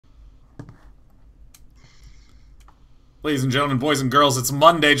Ladies and gentlemen, boys and girls, it's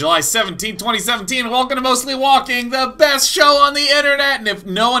Monday, July 17th, 2017. Welcome to Mostly Walking, the best show on the internet. And if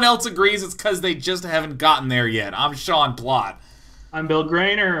no one else agrees, it's because they just haven't gotten there yet. I'm Sean Plott. I'm Bill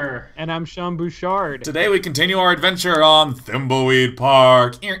Grainer. And I'm Sean Bouchard. Today we continue our adventure on Thimbleweed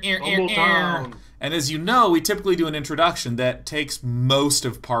Park. Thimbletown. And as you know, we typically do an introduction that takes most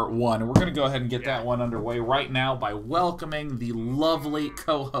of part one. And we're going to go ahead and get that one underway right now by welcoming the lovely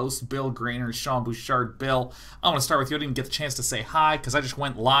co-host, Bill Grainer, Sean Bouchard. Bill, I want to start with you. I didn't get the chance to say hi because I just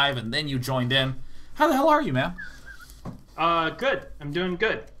went live and then you joined in. How the hell are you, man? Good. I'm doing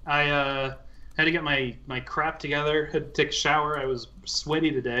good. I had to get my crap together. Had to take a shower. I was sweaty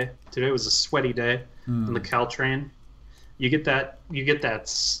today. Today was a sweaty day on the Caltrain. Okay,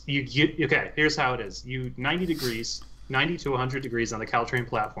 here's how it is. 90 degrees, 90 to 100 degrees on the Caltrain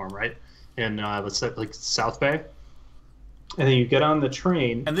platform, right? And let's say like South Bay. And then you get on the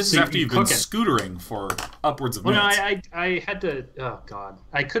train. And this is after you've been scootering for upwards of minutes. No, I had to, oh God.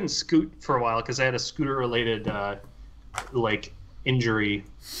 I couldn't scoot for a while because I had a scooter-related, injury.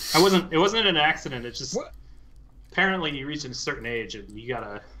 It wasn't an accident, it's just, apparently you reach a certain age and you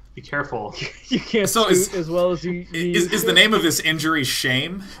gotta be careful. You can't scoot as well as you is the name of this injury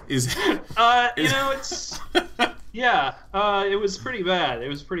shame? It's it was pretty bad. It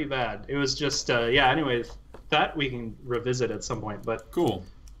was just anyways, that we can revisit at some point, but cool.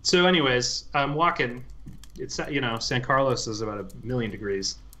 So anyways, I'm walking. It's San Carlos is about 1,000,000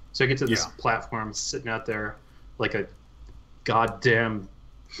 degrees. So I get to this platform sitting out there like a goddamn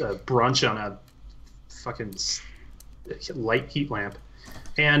brunch on a fucking light heat lamp.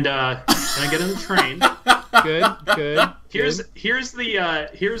 And I get on the train. Good. Here's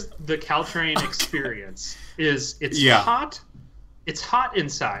the Caltrain experience. It's hot. It's hot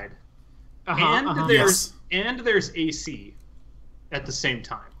inside, and there's AC at the same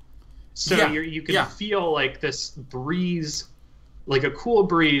time. So you can feel like this breeze, like a cool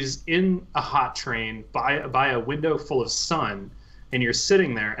breeze in a hot train by a window full of sun, and you're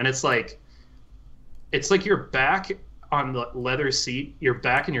sitting there, and it's like your back on the leather seat, your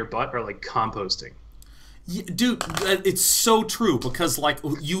back and your butt are like composting. Yeah, dude, it's so true because like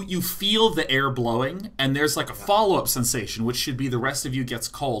you feel the air blowing and there's like a follow-up sensation which should be the rest of you gets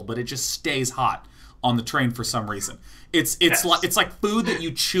cold, but it just stays hot on the train for some reason. It's like food that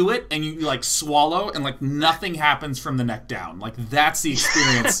you chew it and you like swallow and like nothing happens from the neck down. Like that's the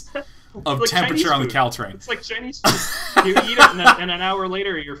experience of like temperature on the Caltrain. It's like Chinese food. You eat it and an hour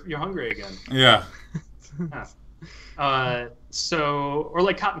later you're hungry again. Yeah. Or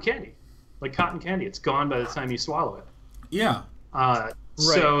like cotton candy. Like cotton candy, it's gone by the time you swallow it. Yeah.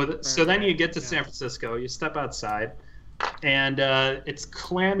 So then you get to San Francisco, you step outside, and it's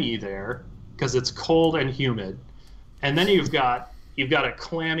clammy there because it's cold and humid. And then you've got a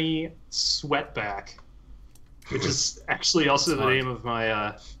clammy sweatback, which is actually also the name of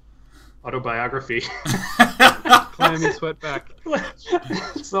my autobiography. Clammy sweatback.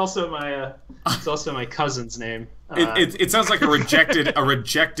 It's also my cousin's name. It sounds like a rejected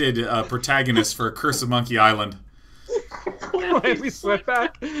protagonist for Curse of Monkey Island. Clammy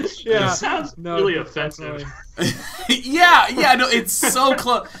sweatback. Yeah, it sounds really offensive. No, it's so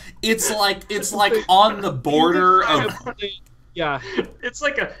close. It's like on the border of. Yeah, it's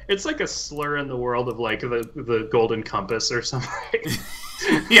like a slur in the world of like the Golden Compass or something.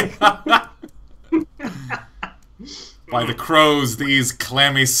 Yeah. By the crows, these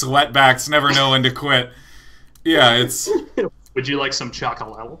clammy sweatbacks never know when to quit. Yeah, it's. Would you like some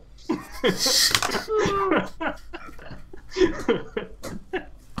chocolate?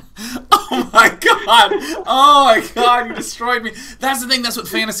 Oh my god! Oh my god! You destroyed me. That's the thing. That's what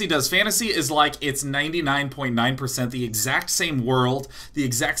fantasy does. Fantasy is like it's 99.9% the exact same world, the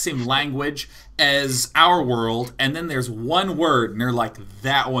exact same language as our world, and then there's one word, and they're like,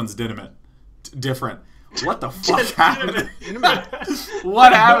 that one's different. What the fuck happened?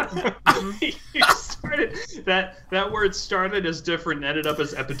 What happened? That word started as different and ended up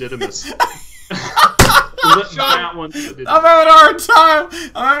as epididymis. That one's I'm having a hard time.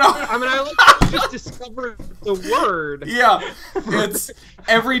 I just discovered the word. Yeah, it's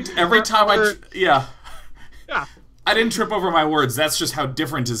every time Yeah. I didn't trip over my words. That's just how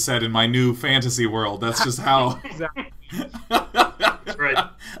different is said in my new fantasy world. That's just how. Exactly. That's right.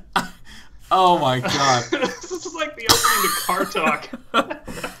 Oh my god. This is like the opening to Car Talk.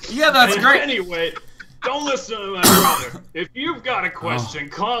 Yeah, that's great. Anyway, don't listen to my brother. If you've got a question,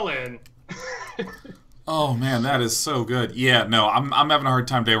 call in. Oh man, that is so good. Yeah, no, I'm having a hard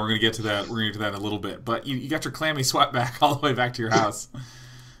time today. We're gonna get to that. We're gonna get to that in a little bit. But you got your clammy sweat back all the way back to your house.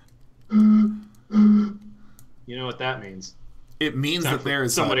 You know what that means? It means that there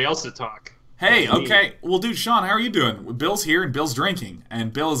is somebody else to talk. Hey, okay. Well, dude, Sean, how are you doing? Bill's here, and Bill's drinking,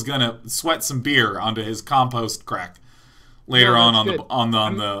 and Bill is gonna sweat some beer onto his compost crack later on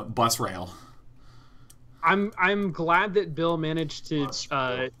the bus rail. I'm glad that Bill managed to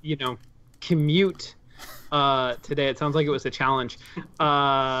commute today. It sounds like it was a challenge.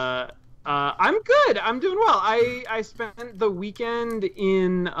 I'm good. I'm doing well. I spent the weekend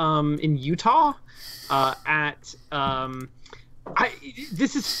in Utah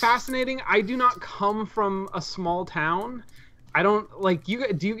this is fascinating. I do not come from a small town. I don't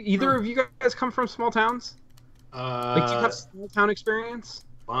do either of you guys come from small towns? Do you have small town experience?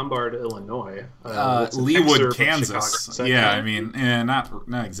 Lombard, Illinois. Leawood, Kansas. Yeah, I mean, not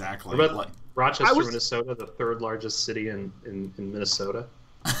exactly. What about Rochester, Minnesota, the third largest city in Minnesota?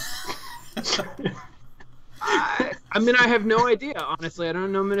 I mean, I have no idea. Honestly, I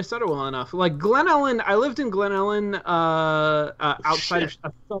don't know Minnesota well enough. Like Glen Ellen, I lived in Glen Ellen, outside of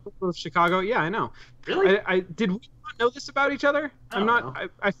a suburb of Chicago. Yeah, I know. Really? Did we not know this about each other?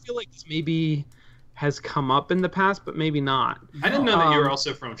 I feel like this maybe has come up in the past, but maybe not. I didn't know that you were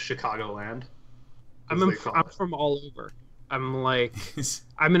also from Chicagoland. I'm from all over. I'm like,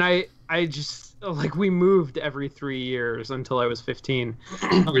 I mean, I just like we moved every 3 years until I was 15.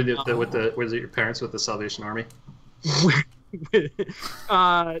 Was it your parents with the Salvation Army?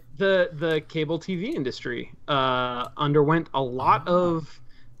 The cable TV industry underwent a lot of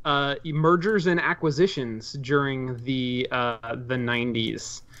mergers and acquisitions during the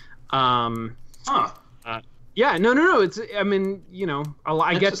 90s. Yeah, no. It's, I mean,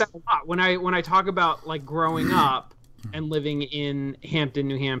 I get that a lot when I talk about like growing up and living in Hampton,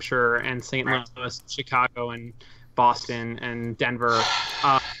 New Hampshire, and St. Louis, Chicago, and Boston, and Denver.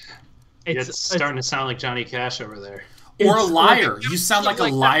 It's starting to sound like Johnny Cash over there. Or a liar. You sound like a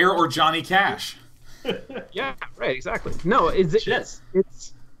liar or Johnny Cash. Yeah, right, exactly. No, it's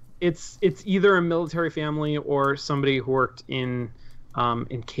either a military family or somebody who worked in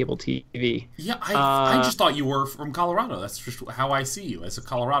cable TV. Yeah, I just thought you were from Colorado. That's just how I see you, as a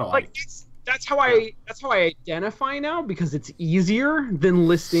Coloradoite. That's how I identify now, because it's easier than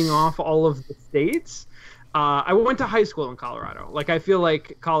listing off all of the states. I went to high school in Colorado. Like, I feel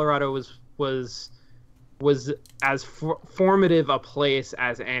like Colorado was as formative a place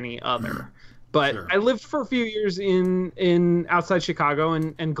as any other. But sure. I lived for a few years in outside Chicago,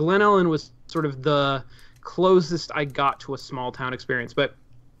 and Glen Ellen was sort of the closest I got to a small town experience. But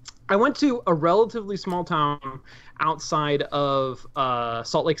I went to a relatively small town outside of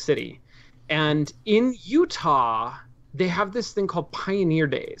Salt Lake City. And in Utah, they have this thing called Pioneer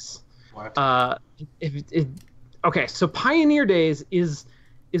Days. What? Okay, so Pioneer Days is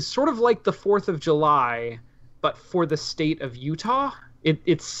sort of like the 4th of July, but for the state of Utah.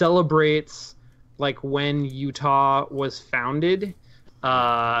 It celebrates like when Utah was founded,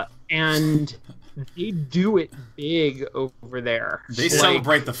 and they do it big over there. They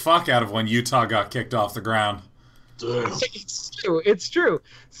celebrate the fuck out of when Utah got kicked off the ground. It's true.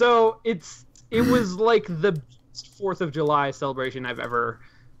 So it was like the best 4th of July celebration I've ever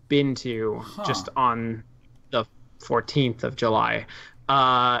been to, just on the 14th of July.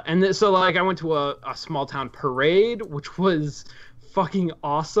 So like I went to a small town parade, which was fucking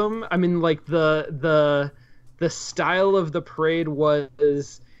awesome. I mean, like the style of the parade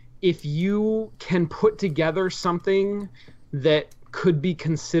was, if you can put together something that could be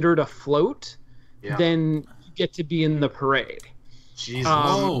considered a float, then you get to be in the parade. Jesus.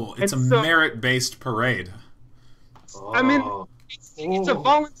 It's a merit-based parade. I mean, it's a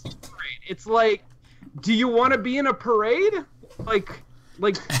volunteer parade. It's like, do you want to be in a parade? Like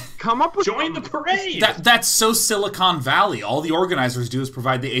come up with join the parade. That's so Silicon Valley. All the organizers do is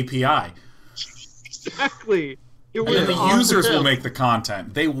provide the API. Exactly. And then the users will make the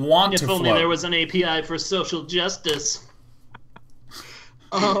content. They want to float. If only there was an API for social justice.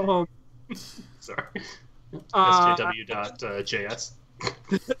 Sorry. SJW.js.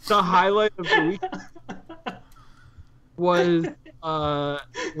 The highlight of the week was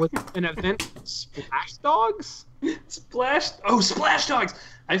an event called Splash Dogs. Splash Dogs!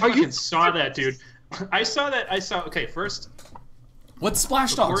 I fucking saw that, dude. I saw. Okay, first, what's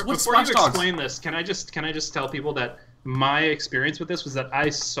Splash Dogs? Before you explain this, can I just tell people that my experience with this was that I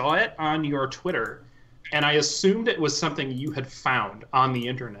saw it on your Twitter, and I assumed it was something you had found on the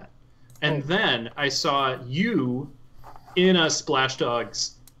internet, and then I saw you in a Splash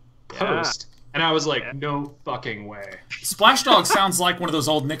Dogs post. And I was like, no fucking way. Splash Dog sounds like one of those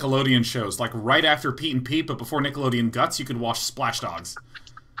old Nickelodeon shows. Like right after Pete and Pete, but before Nickelodeon Guts, you could watch Splash Dogs.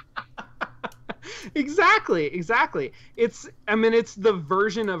 Exactly. I mean, it's the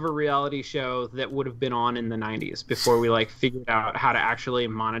version of a reality show that would have been on in the 90s before we like figured out how to actually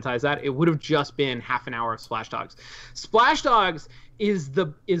monetize that. It would have just been half an hour of Splash Dogs. Splash Dogs is the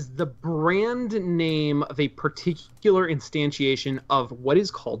brand name of a particular instantiation of what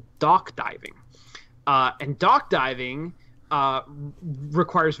is called dock diving. And dock diving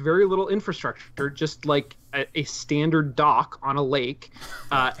requires very little infrastructure, just like a standard dock on a lake,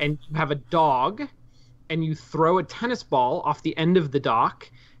 and you have a dog, and you throw a tennis ball off the end of the dock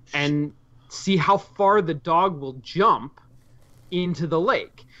and see how far the dog will jump into the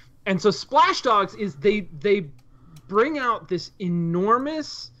lake. And so Splash Dogs is they bring out this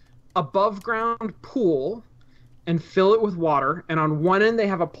enormous above ground pool and fill it with water, and on one end they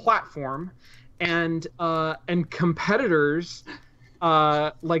have a platform, and competitors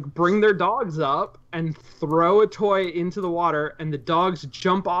like bring their dogs up and throw a toy into the water, and the dogs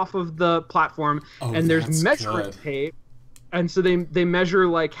jump off of the platform, and there's measuring tape, and so they measure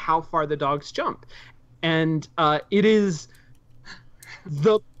like how far the dogs jump, and it is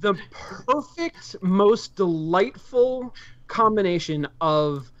the perfect, most delightful combination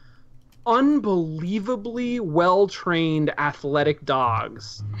of unbelievably well-trained athletic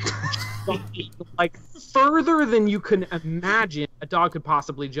dogs. Like further than you can imagine a dog could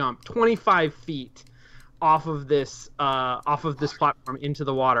possibly jump, 25 feet off of this platform into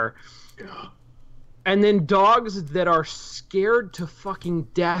the water. And then dogs that are scared to fucking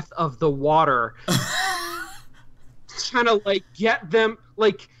death of the water, trying to like get them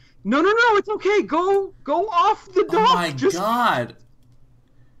like, no, it's okay, go off the dock. Oh my God.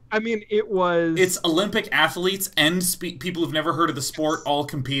 I mean, it's Olympic athletes and people who've never heard of the sport all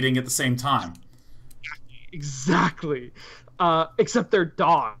competing at the same time. Exactly. Except they're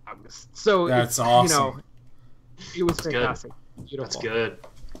dogs. So that's awesome. You know, it was fantastic. Good. Beautiful. That's good.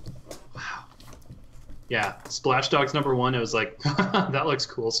 Wow. Yeah. Splash Dogs #1, it was like, that looks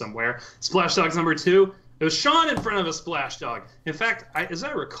cool somewhere. Splash Dogs #2, it was Sean in front of a splash dog. In fact, as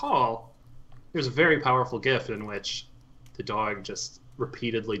I recall, there's a very powerful GIF in which the dog just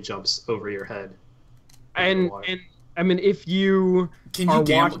repeatedly jumps over your head. And I mean, if you can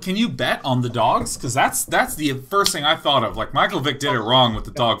you bet on the dogs? Because that's the first thing I thought of. Like, Michael Vick did it wrong with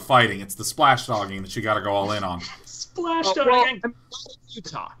the dog fighting. It's the splash dogging that you got to go all in on. Splash dogging. Well, I'm not in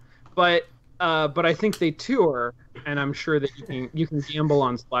Utah, but I think they tour, and I'm sure that you can gamble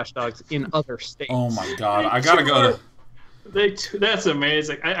on splash dogs in other states. Oh my God, I gotta go to. That's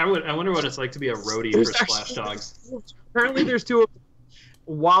amazing. I wonder what it's like to be a roadie for Splash Dogs. Apparently, there's two of them.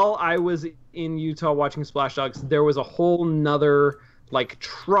 While I was in Utah watching Splash Dogs, there was a whole nother like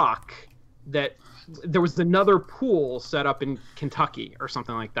truck that there was another pool set up in Kentucky or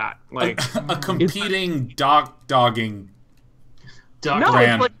something like that. Like a competing dogging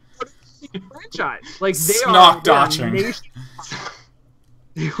brand. It's like a franchise. Like they are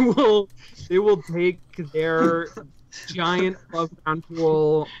they will take their giant above ground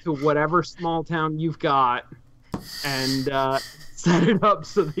pool to whatever small town you've got and set it up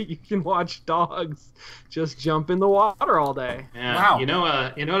so that you can watch dogs just jump in the water all day. Yeah. Wow. You know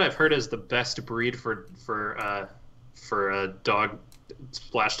what I've heard is the best breed for a dog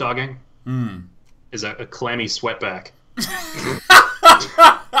splash dogging is a clammy sweatback.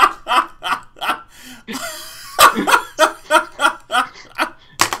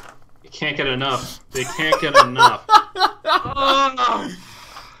 You can't get enough. They can't get enough.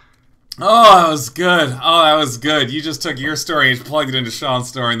 Oh, that was good. Oh, that was good. You just took your story and plugged it into Sean's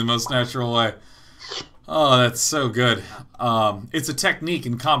story in the most natural way. Oh, that's so good. It's a technique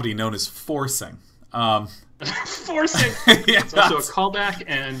in comedy known as forcing. Forcing. Yeah. It's also a callback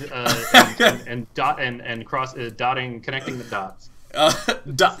dotting, connecting the dots.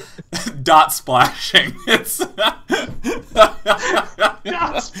 Dot splashing. It's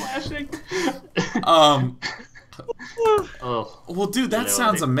dot splashing. Oh. Well, dude, that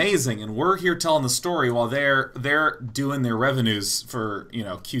sounds amazing, and we're here telling the story while they're doing their revenues for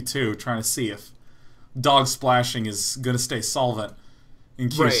Q2, trying to see if dog splashing is going to stay solvent in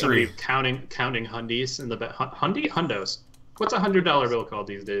Q3. Right. Counting hundies in the hundos. What's a $100 bill called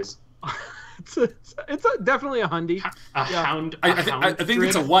these days? It's definitely a hundy. Hound. I think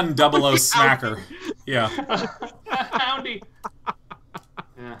it's a 100 smacker. Yeah. Houndy.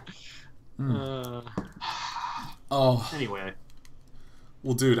 Yeah. Oh. Anyway.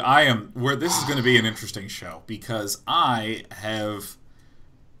 Well, dude, this is going to be an interesting show because I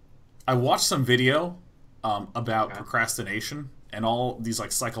watched some video about procrastination and all these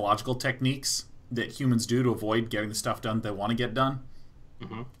like psychological techniques that humans do to avoid getting the stuff done they want to get done.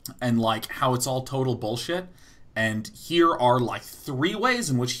 Mm-hmm. And like how it's all total bullshit. And here are like 3 ways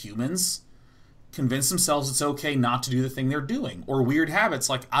in which humans convince themselves it's okay not to do the thing they're doing. Or weird habits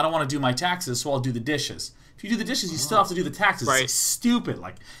like, I don't want to do my taxes, so I'll do the dishes. If you do the dishes, you still have to do the taxes. Right. It's stupid.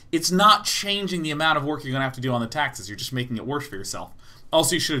 Like, it's not changing the amount of work you're going to have to do on the taxes. You're just making it worse for yourself.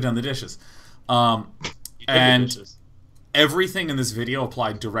 Also, you should have done the dishes. And everything in this video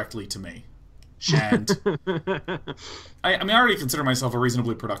applied directly to me. And I mean, I already consider myself a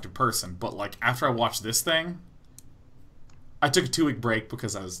reasonably productive person, but like after I watched this thing, I took a 2-week break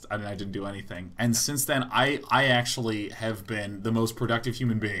because I didn't do anything, and since then I actually have been the most productive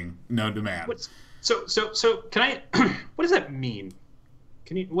human being known to man. So can I? What does that mean?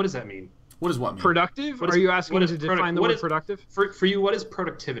 What does that mean? What does what mean? Productive? Are you asking me to define the word productive? For you, what is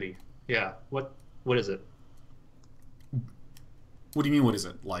productivity? Yeah. What is it? What do you mean? What is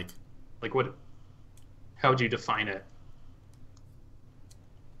it like? Like what? How would you define it?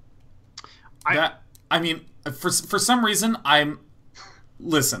 I mean, for some reason,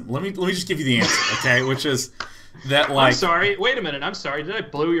 listen. Let me just give you the answer, okay? Which is that like. I'm sorry. Wait a minute. I'm sorry. Did I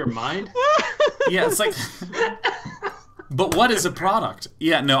blow your mind? Yeah, it's like. But what is a product?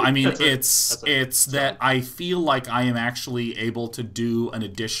 Yeah, no, I mean it's that I feel like I am actually able to do an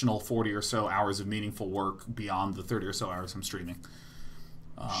additional 40 or so hours of meaningful work beyond the 30 or so hours I'm streaming.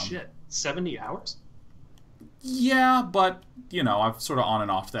 Shit, 70 hours? Yeah, but, you know, I've sort of on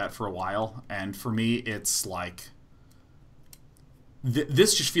and off that for a while, and for me, it's like...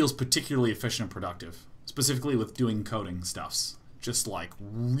 this just feels particularly efficient and productive, specifically with doing coding stuffs. Just, like,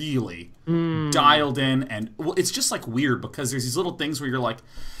 really dialed in, and... Well, it's just, like, weird, because there's these little things where you're like,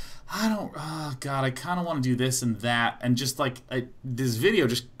 oh, God, I kind of want to do this and that, and just, like, this video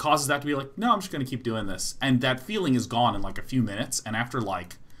just causes that to be like, no, I'm just going to keep doing this. And that feeling is gone in, like, a few minutes, and after,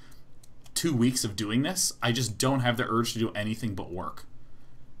 like... 2 weeks of doing this, I just don't have the urge to do anything but work.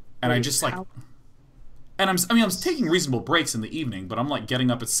 And I just like, and I'm taking reasonable breaks in the evening, but I'm like getting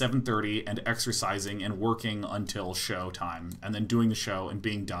up at 7:30 and exercising and working until show time, and then doing the show and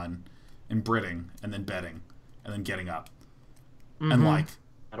being done, and Britting, and then bedding, and then getting up, and like,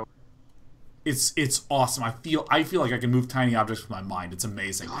 it's awesome. I feel like I can move tiny objects with my mind. It's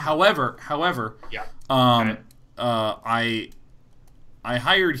amazing. However, yeah. I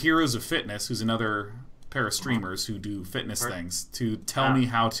hired Heroes of Fitness, who's another pair of streamers who do fitness things, to tell me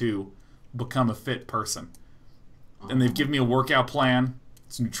how to become a fit person. And they've given me a workout plan,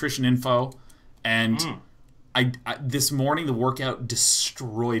 some nutrition info, and I this morning the workout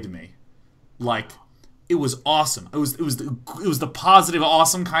destroyed me. Like, it was awesome. It was the positive,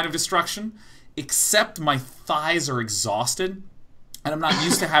 awesome kind of destruction. Except my thighs are exhausted. And I'm not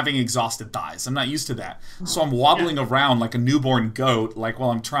used to having exhausted thighs. I'm not used to that. So I'm wobbling around like a newborn goat, like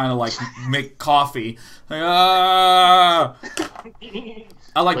while I'm trying to like make coffee. Like, I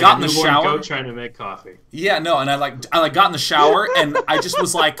like got in the shower. Goat trying to make coffee. Yeah, no, and I got in the shower and I just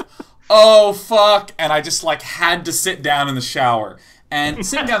was like, oh fuck, and I just like had to sit down in the shower. And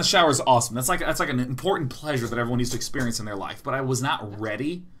sitting down in the shower is awesome. That's like an important pleasure that everyone needs to experience in their life. But I was not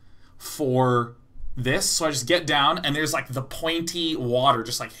ready for this, so I just get down and there's like the pointy water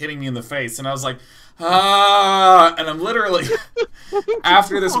just like hitting me in the face, and I was like, and I'm literally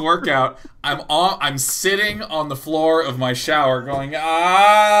after this workout, I'm sitting on the floor of my shower going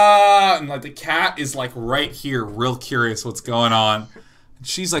and like the cat is like right here, real curious what's going on. And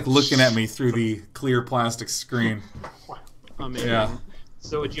she's like looking at me through the clear plastic screen. Amazing. Yeah.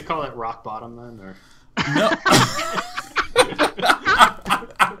 So would you call it rock bottom then, or no?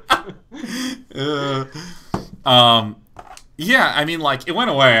 Yeah, I mean, like, it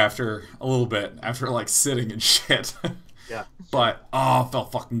went away after a little bit, after, like, sitting and shit. Yeah. But, oh, it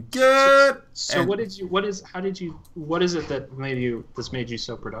felt fucking good! So what is it that this made you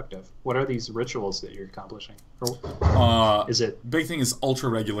so productive? What are these rituals that you're accomplishing? Is it... Big thing is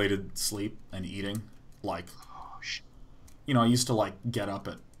ultra-regulated sleep and eating. Like, you know, I used to, like, get up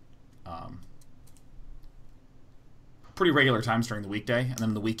at, pretty regular times during the weekday, and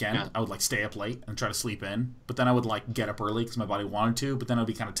then the weekend I would like stay up late and try to sleep in, but then I would like get up early because my body wanted to, but then I'd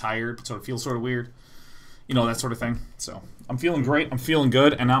be kind of tired, so it feels sort of weird, you know, that sort of thing. So I'm feeling great, I'm feeling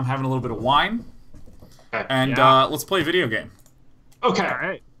good, and now I'm having a little bit of wine, and let's play a video game. Okay. All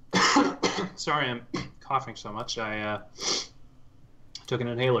right. Sorry, I'm coughing so much. I took an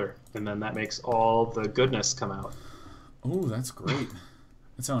inhaler, and then that makes all the goodness come out. Oh, that's great.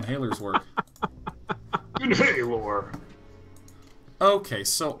 That's how inhalers work. Inhaler. Okay,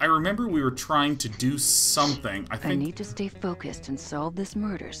 so I remember we were trying to do something. I need to stay focused and solve this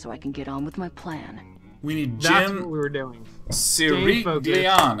murder so I can get on with my plan. We need That's what we were doing.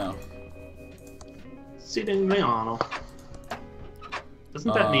 Sirigliano. Sirigliano.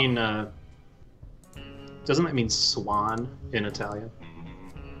 Doesn't that mean Doesn't that mean swan in Italian?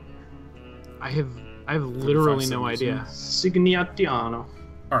 I have literally no idea. Signatiano.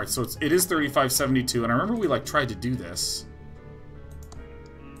 All right, so it is 3572, and I remember we like tried to do this.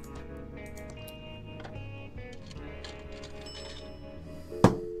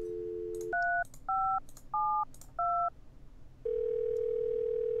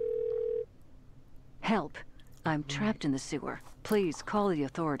 Help. I'm trapped in the sewer. Please call the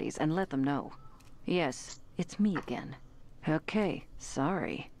authorities and let them know. Yes, it's me again. Okay,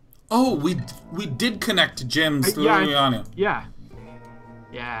 sorry. Oh, we did connect to Jim's through yeah.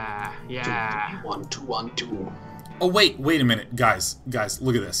 Yeah. 1-2-1-2. Oh wait a minute, guys,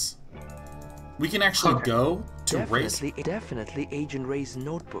 look at this. We can actually go to Ray's. Definitely Agent Ray's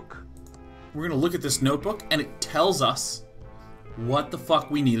notebook. We're gonna look at this notebook, and it tells us what the fuck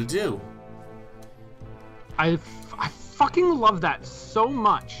we need to do. I fucking love that so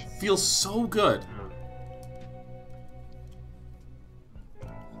much. Feels so good.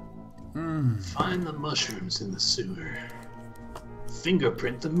 Find the mushrooms in the sewer.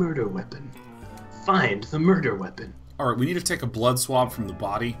 Fingerprint the murder weapon. Find the murder weapon. Alright, we need to take a blood swab from the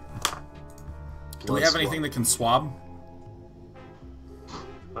body. Do we have anything that can swab?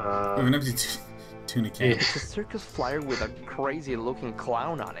 We have an empty tuna can. It's a circus flyer with a crazy looking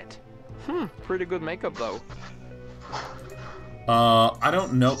clown on it. Pretty good makeup though. I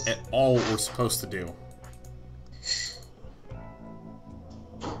don't know at all what we're supposed to do.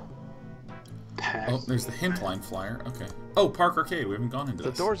 Oh, there's the hint line flyer. Okay. Oh, Park Arcade. We haven't gone into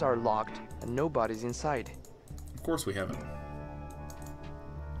this. The doors are locked and nobody's inside. Of course we haven't.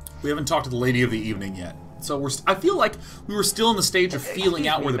 We haven't talked to the lady of the evening yet. So I feel like we were still in the stage of feeling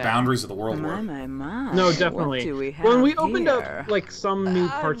out where the boundaries of the world were. My. No, definitely. What do we have when we opened here? up like some new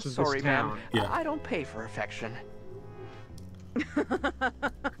parts of this town. Yeah. I don't pay for affection.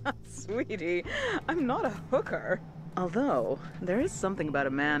 Sweetie, I'm not a hooker. Although, there is something about a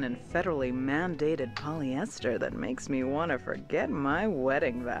man in federally mandated polyester that makes me want to forget my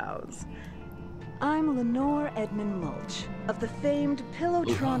wedding vows. I'm Lenore Edmund Mulch, of the famed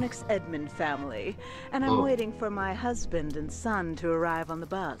Pillowtronics Edmund family, and I'm waiting for my husband and son to arrive on the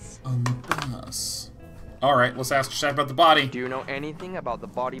bus. On the bus. Alright, let's ask Shaq about the body. Do you know anything about the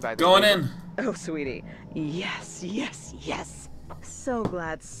body by the Going paper? in. Oh, sweetie. Yes. So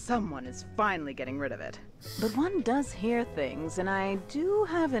glad someone is finally getting rid of it. But one does hear things, and I do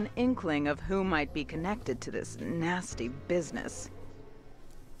have an inkling of who might be connected to this nasty business.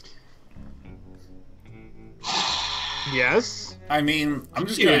 Yes? I mean, I'm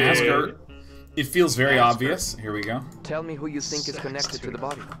just gonna ask her. It feels very obvious. Here we go. Tell me who you think is connected to the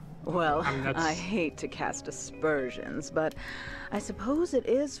body. Well, I hate to cast aspersions, but I suppose it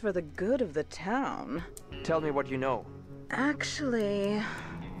is for the good of the town. Tell me what you know. Actually,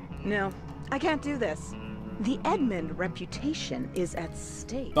 no, I can't do this. The Edmund reputation is at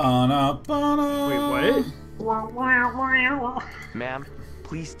stake. Wait, what? Ma'am,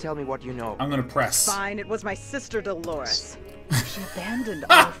 please tell me what you know. I'm gonna press. Fine, it was my sister Dolores. She abandoned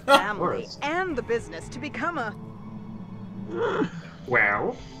our family and the business to become a...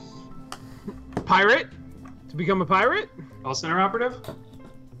 Well. Pirate? To become a pirate? Call center operative?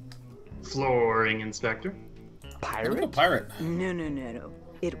 Flooring inspector? I'm a pirate. No.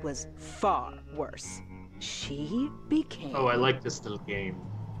 It was far worse. She became... Oh, I like this little game.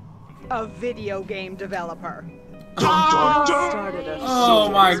 a video game developer. Started a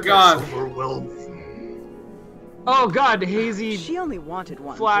my god. Oh god, Hazy. She only wanted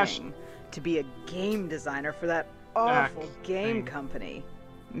one Flash. thing, to be a game designer for that awful game company.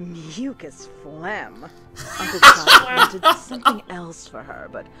 Mucus Phlegm. Uncle Todd wanted something else for her,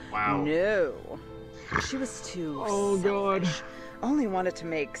 but no. She was too selfish. Only wanted to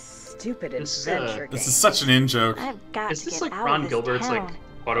make stupid adventure games. This is such an in-joke. Is this like Ron Gilbert's like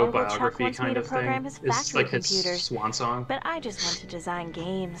autobiography kind of thing? It's like his swan song. But I just want to design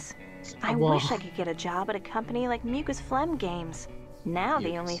games. I wish I could get a job at a company like Mucus Phlegm Games. Now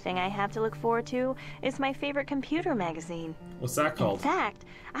the only thing I have to look forward to is my favorite computer magazine. What's that called? In fact,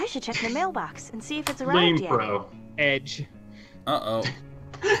 I should check the mailbox and see if it's arrived yet. Pro. Edge. Uh-oh.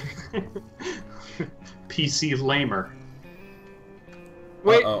 PC Lamer.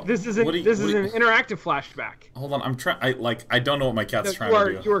 Wait, this is an interactive flashback. Hold on, I'm trying. I don't know what my cat's trying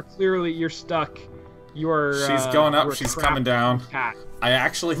to do. You are clearly stuck. You are. She's going up. She's coming down. Cat. I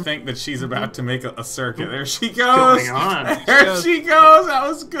actually think that she's about to make a circuit. There she goes. What's going on? There she goes. That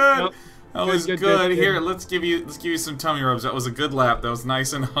was good. Nope. That was good. Here, let's give you some tummy rubs. That was a good lap. That was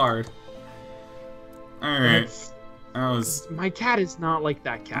nice and hard. All right. That was. My cat is not like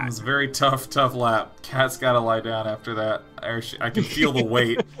that cat. It was a very tough lap. Cat's got to lie down after that. I can feel the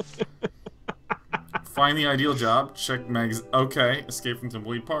weight. Find the ideal job. Check mags. Okay. Escape from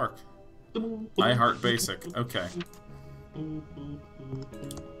Thimbleweed Park. I heart basic. Okay.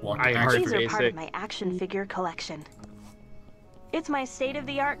 I heart These are part of basic. my action figure collection. It's my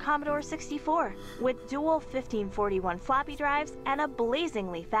state-of-the-art Commodore 64 with dual 1541 floppy drives and a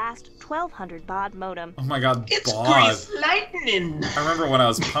blazingly fast 1200 baud modem. Oh my god, It's baud. grease lightning. I remember when I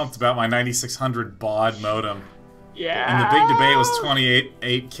was pumped about my 9600 baud modem. Yeah. And the big debate was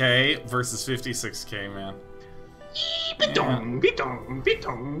 28K versus 56K, man.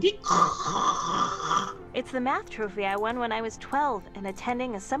 It's the math trophy I won when I was 12 and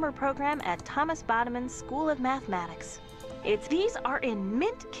attending a summer program at Thomas Bodeman's School of Mathematics. These are in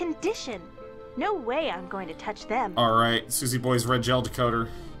mint condition. No way I'm going to touch them. Alright, Susie Boy's red gel decoder.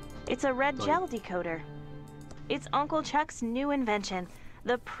 It's a red gel decoder. It's Uncle Chuck's new invention,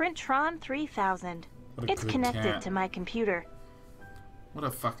 the Printron 3000. What a It's good connected cat. to my computer. What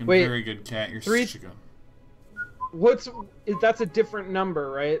a fucking Wait, very good cat. You're three- such a good... That's a different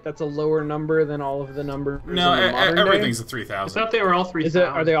number, right? That's a lower number than all of the numbers. No, in the modern everything's day? a I 3000. thought they were all 3,000.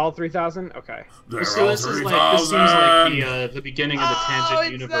 Are they all 3,000? Okay. They're So all this seems like 3,000. the beginning of the tangent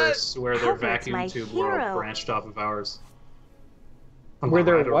it's universe where their Hope it's my vacuum tube hero. world branched off of ours. Where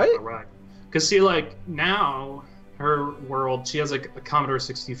they're what? Because see, like now her world, she has like a Commodore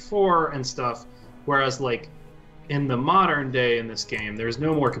 64 and stuff, whereas like in the modern day in this game, there's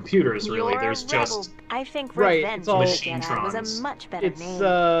no more computers really. You're There's a rebel. just I think Right, Revenge it's all- of the Jedi was Machinetrons. a much better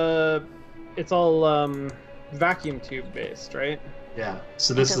name. It's all vacuum tube based, right? yeah.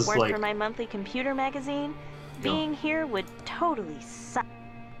 So this if it is weren't like for my monthly computer magazine, being here would totally suck.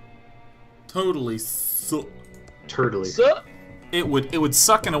 Totally su... turtly. So, It would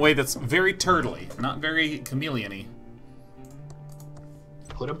suck in a way that's very turtly, not very chameleon-y.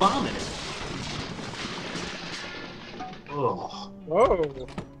 Put a bomb in it. Oh, whoa.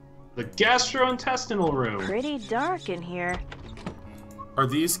 the gastrointestinal room. Pretty dark in here. Are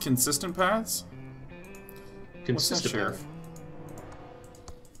these consistent paths? What's that, Consistent. Sheriff?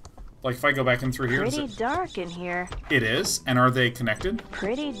 Like if I go back in through here, is Pretty it... dark in here. It is? And are they connected?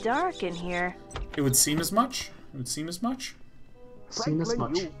 Pretty dark in here. It would seem as much? It would seem as much? Seen this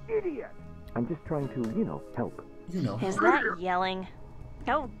much. You idiot! I'm just trying to, help. You know. Is that yelling?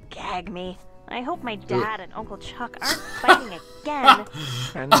 Oh, gag me. I hope my dad and Uncle Chuck aren't fighting again.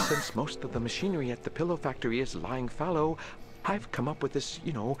 And since most of the machinery at the pillow factory is lying fallow, I've come up with this,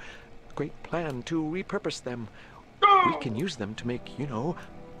 great plan to repurpose them. We can use them to make,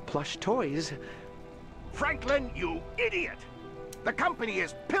 plush toys. Franklin, you idiot! The company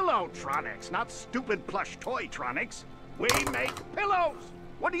is Pillowtronics, not stupid plush Toytronics. We make pillows!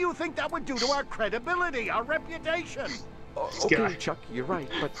 What do you think that would do to our credibility, our reputation? Okay, guy. Chuck, you're right,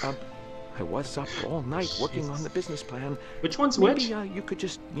 but, I was up all night working on the business plan. Which one's Maybe, which? you could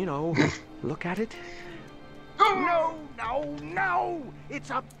just, look at it. No, no, no! It's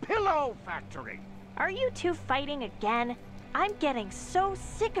a pillow factory! Are you two fighting again? I'm getting so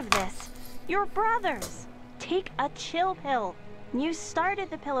sick of this. You're brothers. Take a chill pill. You started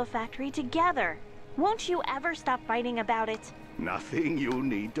the pillow factory together. Won't you ever stop fighting about it? Nothing you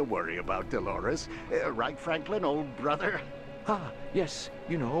need to worry about, Dolores. Right, Franklin, old brother? Ah, yes,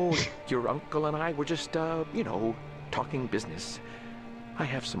 your uncle and I were just, talking business. I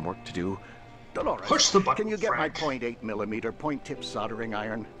have some work to do. Dolores, Push the button, can you get Frank. my .8mm point-tip soldering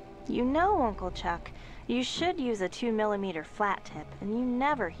iron? You know, Uncle Chuck, you should use a 2mm flat tip, and you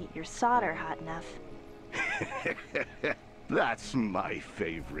never heat your solder hot enough. That's my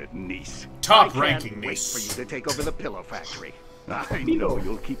favorite niece. Top-ranking I can't wait niece. for you to take over the pillow factory. I know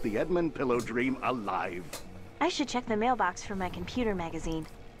you'll keep the Edmund Pillow dream alive. I should check the mailbox for my computer magazine.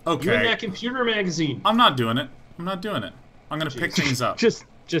 You and Okay. that computer magazine. I'm not doing it. I'm not doing it. I'm gonna pick things up. Just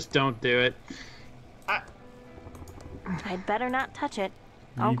don't do it. I'd better not touch it.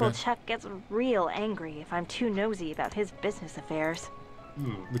 You Uncle bet. Chuck gets real angry if I'm too nosy about his business affairs.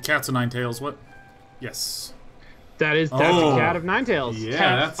 The cat's of nine tails, what? Yes. That's Oh. a cat of nine tails. Yeah,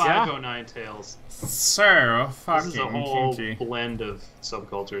 Cat that's... 509 tails. So This is a fucking whole kinky. blend of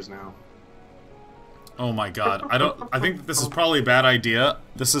subcultures now. Oh my god. I think that this is probably a bad idea.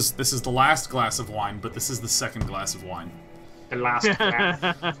 This is the last glass of wine, but this is the second glass of wine. The last glass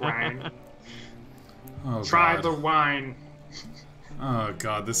of wine. Oh Try god. the wine. Oh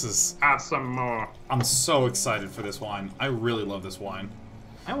god, this is... Have some more. I'm so excited for this wine. I really love this wine.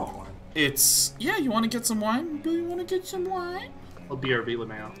 I want one. It's... Yeah, you want to get some wine? Do you want to get some wine? I'll BRB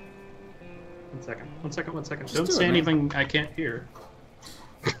LeMayo. 1 second. 1 second. 1 second. Don't do it, say man. anything I can't hear.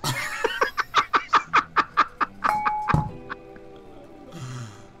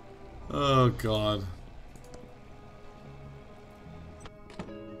 Oh god.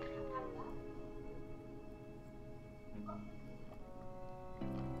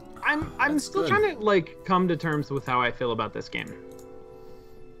 I'm still trying to like come to terms with how I feel about this game.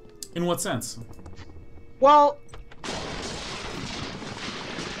 In what sense? Well,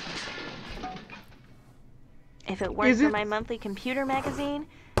 if it weren't for my monthly computer magazine,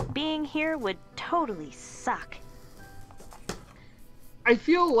 being here would totally suck. I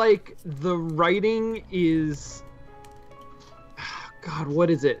feel like the writing is... God, what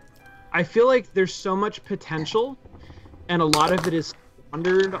is it? I feel like there's so much potential, and a lot of it is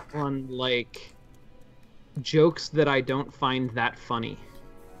squandered on, like, jokes that I don't find that funny.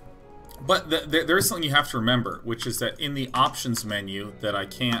 But there is something you have to remember, which is that in the options menu that I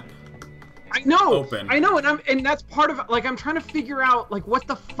can't open. I know, and that's part of, like, I'm trying to figure out, like, what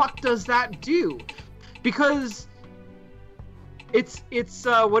the fuck does that do? Because it's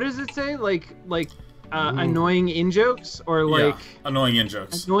what does it say? Like annoying in-jokes? Or, like... Yeah, annoying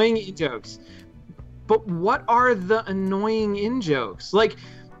in-jokes. Annoying in-jokes. But what are the annoying in-jokes? Like,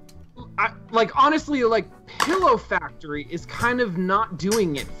 honestly, like, Pillow Factory is kind of not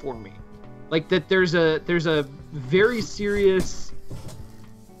doing it for me. Like, that there's a very serious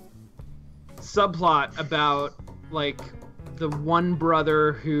subplot about, like, the one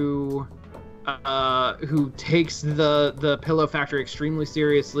brother who takes the Pillow Factory extremely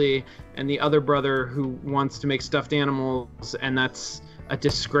seriously, and the other brother who wants to make stuffed animals, and that's a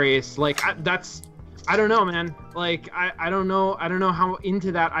disgrace. Like, I don't know, man. Like, I don't know how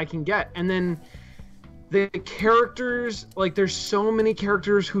into that I can get. And then the characters, like, there's so many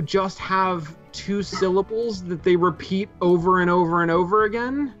characters who just have 2 syllables that they repeat over and over and over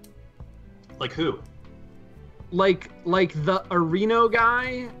again. Like who? Like the Areno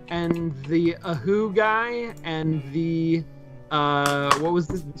guy and the Ahu guy and the what was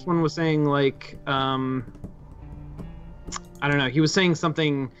this? This one was saying, like, I don't know. He was saying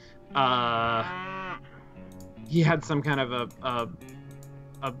something. He had some kind of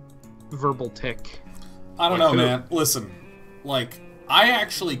a verbal tick. I don't know, man. Listen, like, I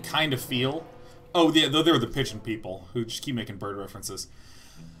actually kind of feel... Oh, yeah, though they were the pigeon people who just keep making bird references.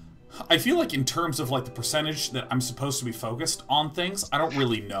 I feel like in terms of, like, the percentage that I'm supposed to be focused on things, I don't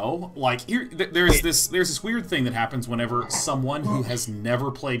really know. Like, here, there's this weird thing that happens whenever someone who has never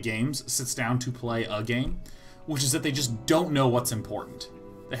played games sits down to play a game, which is that they just don't know what's important.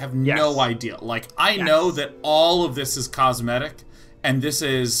 They have no idea. Like, I know that all of this is cosmetic, and this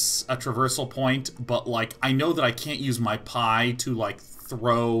is a traversal point, but, like, I know that I can't use my pie to, like,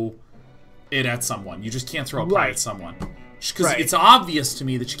 throw it at someone. You just can't throw a pie at someone. Because it's obvious to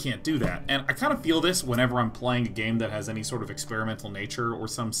me that you can't do that. And I kind of feel this whenever I'm playing a game that has any sort of experimental nature or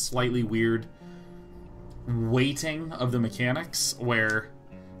some slightly weird weighting of the mechanics where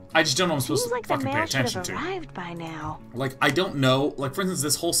I just don't know what I'm supposed to fucking pay attention to. Arrived by now. Like, I don't know. Like, for instance,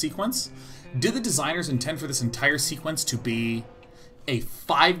 this whole sequence, did the designers intend for this entire sequence to be a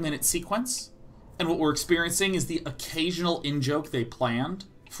 5-minute sequence? And what we're experiencing is the occasional in-joke they planned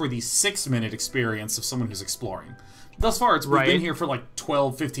for the 6-minute experience of someone who's exploring. Thus far, we've been here for like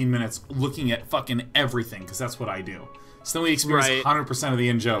 12, 15 minutes looking at fucking everything, because that's what I do. So then we experience 100% of the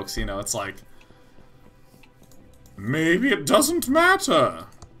in-jokes, you know, it's like... Maybe it doesn't matter.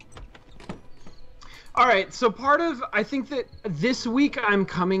 Alright, so I think that this week I'm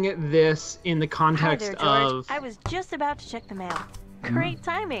coming at this in the context of... I was just about to check the mail. Great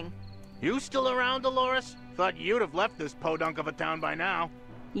timing. You still around, Dolores? Thought you'd have left this podunk of a town by now.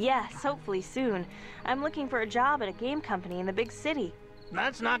 Yes, hopefully soon. I'm looking for a job at a game company in the big city.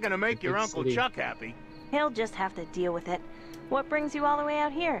 That's not gonna make your Uncle Chuck happy. He'll just have to deal with it. What brings you all the way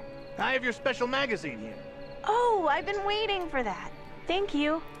out here? I have your special magazine here. Oh, I've been waiting for that. Thank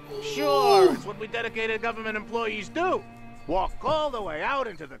you. Sure, it's what we dedicated government employees do. Walk all the way out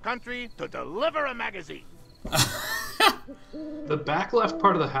into the country to deliver a magazine. The back left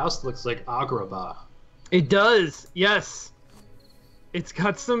part of the house looks like Agrabah. It does, yes. It's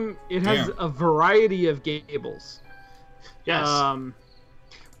got some... It has a variety of gables. Yes.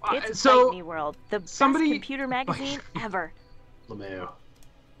 It's Fight Me World, the best computer magazine ever. LeMayo.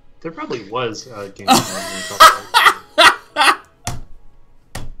 There probably was a game magazine called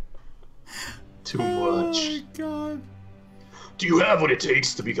Too much. Oh my god. Do you have what it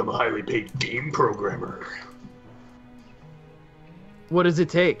takes to become a highly paid game programmer? What does it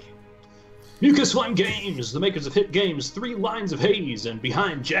take? Mucuswine Games, the makers of hit games 3 Lines of Haze and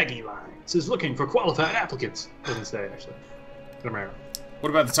Behind Jaggy Lines, is looking for qualified applicants. Doesn't say, actually. What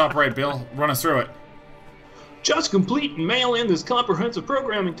about the top right, Bill? Run us through it. Just complete and mail in this comprehensive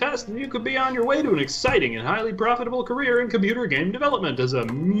programming test, and you could be on your way to an exciting and highly profitable career in computer game development as a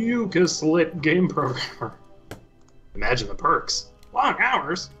mucus-lit game programmer. Imagine the perks. Long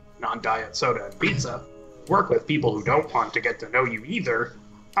hours, non-diet soda and pizza, work with people who don't want to get to know you either,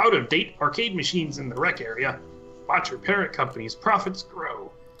 out-of-date arcade machines in the rec area. Watch your parent company's profits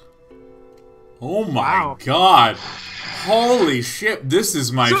grow. Oh my god. Holy shit, this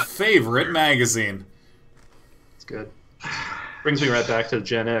is my favorite magazine. It's good. Brings me right back to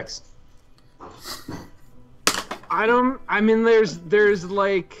Gen X. I mean, there's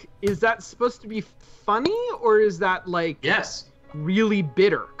like, is that supposed to be funny, or is that like... Yes. Really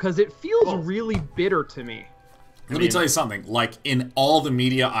bitter? Because it feels really bitter to me. Let me tell you something. Like, in all the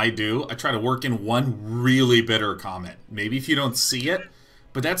media I do, I try to work in one really bitter comment. Maybe if you don't see it,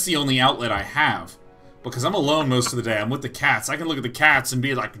 but that's the only outlet I have. Because I'm alone most of the day. I'm with the cats. I can look at the cats and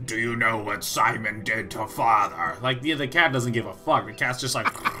be like, do you know what Simon did to father? Like, yeah, the cat doesn't give a fuck. The cat's just like,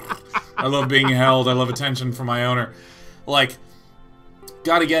 I love being held. I love attention from my owner. Like,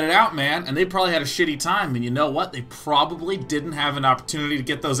 gotta get it out, man. And they probably had a shitty time. And you know what? They probably didn't have an opportunity to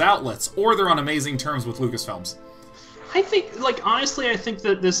get those outlets. Or they're on amazing terms with Lucasfilms. I think, like, honestly, I think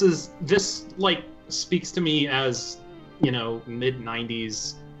that this like, speaks to me as, you know,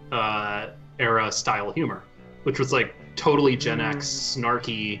 mid-90s era style humor, which was, like, totally Gen X,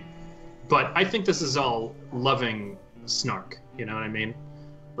 snarky, but I think this is all loving snark, you know what I mean?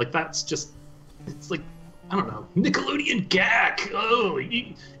 Like, that's just, it's like, I don't know, Nickelodeon gack, oh,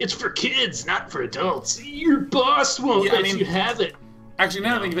 it's for kids, not for adults, your boss won't let you have it. Actually,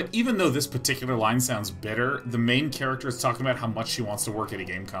 now that I think of it, even though this particular line sounds bitter, the main character is talking about how much she wants to work at a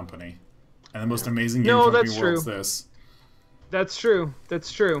game company. And the most amazing game company world's this. That's true.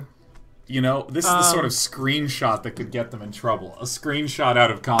 That's true. You know, this is the sort of screenshot that could get them in trouble. A screenshot out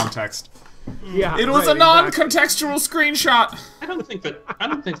of context. Yeah, it was a non-contextual screenshot. I don't think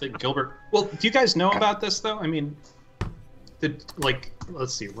that Gilbert... Well, do you guys know about this, though? I mean,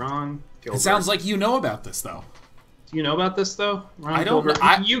 let's see, Ron Gilbert. It sounds like you know about this, though. Do you know about this, though? Ron I don't Gilbert?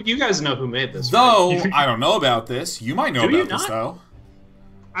 know. You guys know who made this, though, right? I don't know about this. You might know about this, though.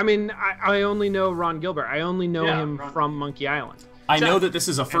 I mean, I only know Ron Gilbert. I only know him from Monkey Island. I know that this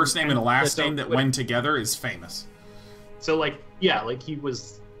is a first name and a last name that, when together, is famous. So, like, yeah, like, he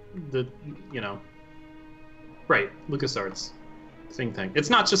was the, you know... Right, LucasArts thing. It's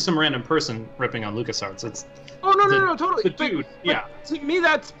not just some random person ripping on LucasArts. It's... Oh, no, totally. The dude, yeah. To me,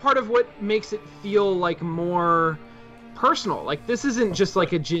 that's part of what makes it feel, like, more personal. Like, this isn't just,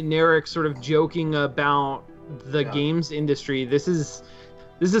 like, a generic sort of joking about the games industry. This is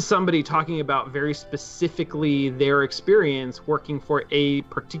somebody talking about very specifically their experience working for a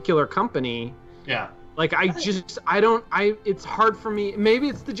particular company. Yeah. Like, it's hard for me. Maybe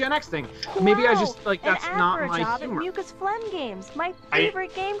it's the Gen X thing. Maybe I just, like, that's not my job humor. At Mucus Phlegm Games, my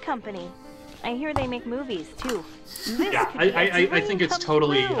favorite game company. I hear they make movies, too. I think it's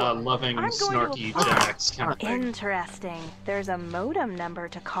totally loving, snarky Gen X kind of thing. Interesting. There's a modem number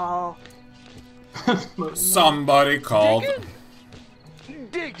to call. Somebody called.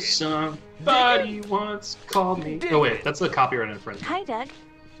 Somebody once called me. Oh wait, that's the copyright infringement. Hi, Doug.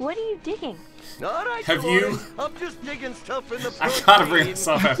 What are you digging? All right, have you? I'm just digging stuff in the I gotta bring this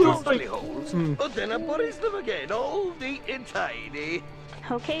up after holes, but then I buries them again, all neat and tidy.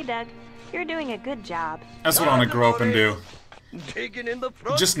 Okay, Doug. You're doing a good job. That's what I want to grow up and do. Digging in the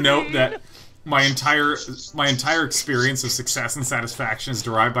front just note that my entire experience of success and satisfaction is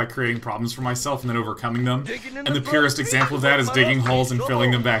derived by creating problems for myself and then overcoming them. And the purest example of that is digging holes and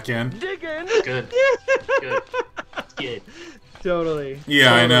filling them back in. Digging. Good. Good. Totally. Yeah,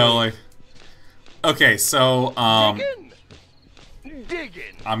 totally. I know. Like, okay, so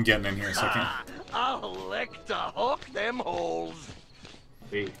digging. I'm getting in here a second. I'll lick to hook them holes.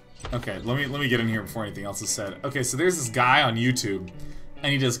 Okay, let me get in here before anything else is said. Okay, so there's this guy on YouTube,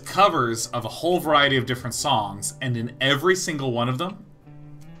 and he does covers of a whole variety of different songs, and in every single one of them,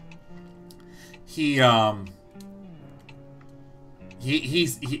 he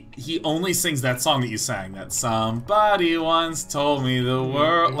only sings that song that you sang, that somebody once told me the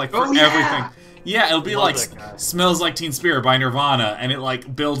world, like, for everything. Yeah, it'll be like Smells Like Teen Spirit by Nirvana, and it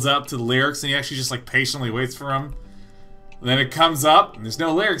like builds up to the lyrics, and he actually just like patiently waits for them. And then it comes up, and there's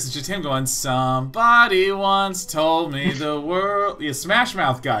no lyrics, it's just him going, somebody once told me the world... Yeah, Smash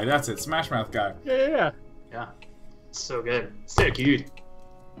Mouth guy, that's it, Smash Mouth guy. Yeah. So good. So cute.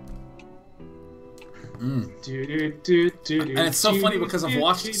 And it's so funny because I've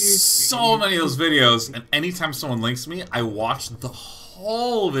watched so many of those videos, and anytime someone links me, I watch the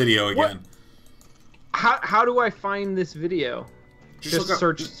whole video again. How do I find this video? Just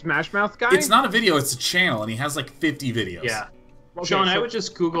search Smash Mouth guy? It's not a video, it's a channel, and he has like 50 videos. Yeah. Okay, Sean, I would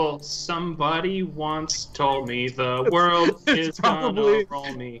just Google, somebody once told me the world is gonna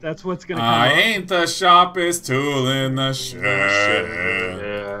roll me. That's what's gonna come I up. ain't the sharpest tool in the shed.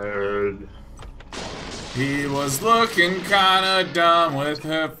 He was looking kinda dumb with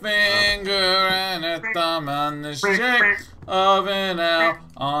her finger and her thumb on the shape of an L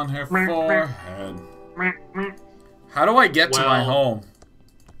on her forehead. How do I get to my home?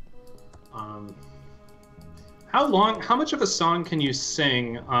 How much of a song can you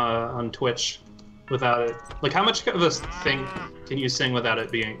sing on Twitch without it? Like, how much of a thing can you sing without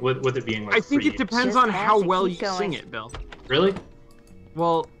it being, with it being like I think it depends on how well you sing it, Bill. Really?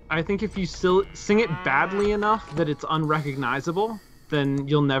 Well, I think if you still sing it badly enough that it's unrecognizable, then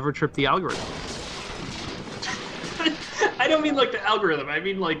you'll never trip the algorithm. I don't mean like the algorithm. I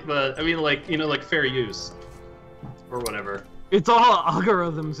mean like you know, like fair use or whatever. It's all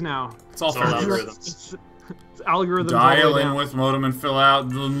algorithms now. It's all algorithms. It's algorithms. Dial in with modem and fill out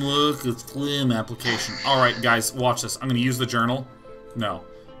the look of Flim application. Alright, guys, watch this. I'm going to use the journal. No.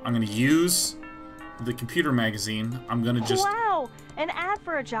 I'm going to use the computer magazine. I'm going to just... Wow! An ad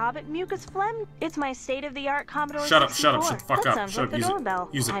for a job at Mucus Phlegm. It's my state-of-the-art Commodore 64. Shut up, the fuck that up. Sounds Shut like up, the doorbell.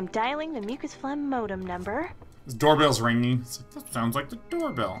 use it. I'm dialing the Mucus Phlegm modem number. The doorbell's ringing. It's like, that sounds like the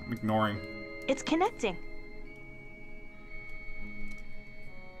doorbell. I'm ignoring. It's connecting.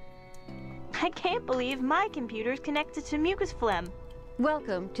 I can't believe my computer's connected to Mucus Phlegm.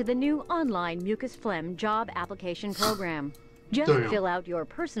 Welcome to the new online Mucus Phlegm job application program. Just fill out your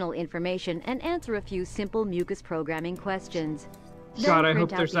personal information and answer a few simple mucus programming questions. God, I Then hope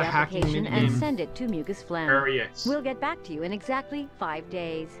print out there's the a hacking application minigame. and send it to Mucus Phlegm. Yes. We'll get back to you in exactly 5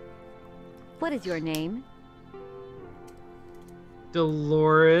 days. What is your name?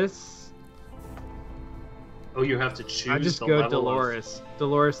 Dolores. Oh, you have to choose. I just the go level Dolores.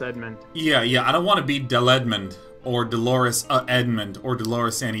 Dolores Edmund. Yeah, I don't want to be Del Edmund, or Dolores Edmund, or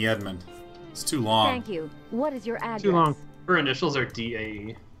Dolores Annie Edmund. It's too long. Thank you. What is your address? Too long. Her initials are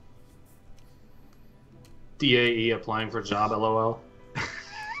DAE. DAE applying for job, LOL.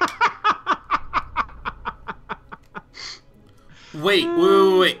 Wait.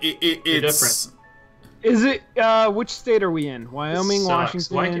 It's different. Is it, which state are we in? Wyoming, This sucks.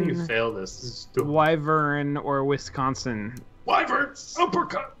 Washington, Why can you fail this? This is stupid. Wyvern, or Wisconsin? Wyvern,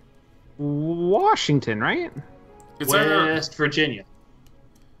 uppercut. Washington, right? It's West Virginia.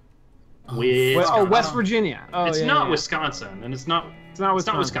 West Virginia. Oh, it's yeah, not yeah. Wisconsin, and it's not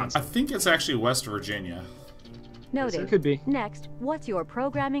Wisconsin. I think it's actually West Virginia. Noted. It could be. Next, what's your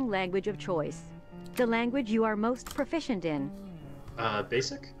programming language of choice? The language you are most proficient in.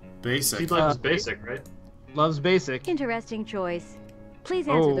 Basic? Basic. He loves basic, right? Loves basic. Interesting choice. Please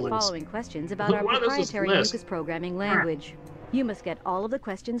answer the Oh. following questions about our One of those is proprietary Lisp. mucus programming language. You must get all of the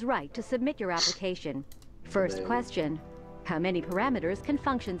questions right to submit your application. First question, how many parameters can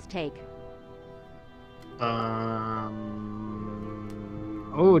functions take?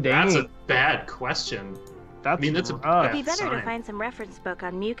 Oh, dang. That's a bad question. That's I mean, that's a rough. It'd be better to sign. find some reference book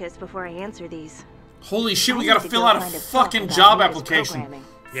on mucus before I answer these. Holy shit, we I gotta need to fill go out a find book fucking about job mucus application. programming.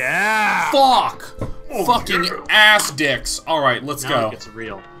 Yeah. Fuck! Oh, Fucking yeah. ass dicks. Alright, let's Now go. it gets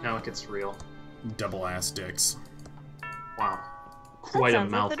real. Now it gets real. Double ass dicks. Wow. That Quite a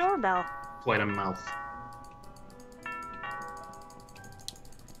sounds like mouth. the doorbell. Quite a mouth.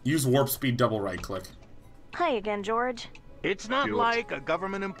 Use warp speed double right click. Hi again, George. It's not Cute. like a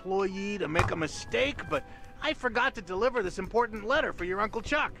government employee to make a mistake, but I forgot to deliver this important letter for your Uncle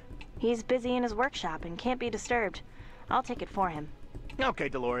Chuck. He's busy in his workshop and can't be disturbed. I'll take it for him. Okay,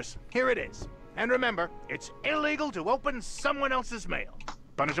 Dolores, here it is. And remember, it's illegal to open someone else's mail.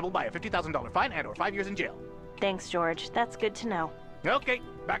 Punishable by a $50,000 fine and/or 5 years in jail. Thanks, George. That's good to know. Okay,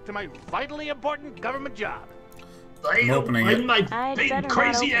 back to my vitally important government job. I'm opening in it. my I'd big better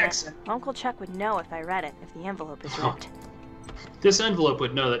crazy not open accent. it. Uncle Chuck would know if I read it, if the envelope is ripped. This envelope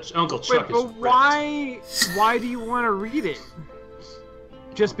would know that Uncle Wait, Chuck but is why do you want to read it?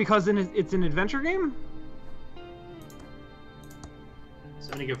 Just because it's an adventure game? So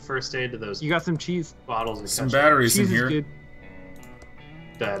I'm gonna give first aid to those You got some cheese. bottles of Some ketchup. batteries Cheese in is here. good.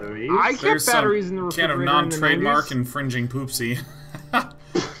 Batteries. I kept There's batteries some in the can of refrigerator in the non-trademark 90s. infringing poopsie.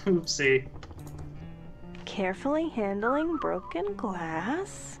 Oopsie. Carefully handling broken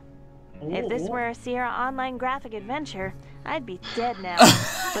glass. If this were a Sierra Online graphic adventure, I'd be dead now.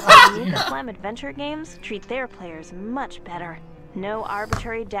 But the Mucus Phlegm adventure games treat their players much better. No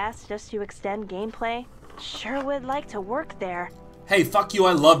arbitrary dashes just to extend gameplay. Sure would like to work there. Hey, fuck you,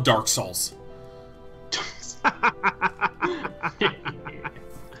 I love Dark Souls.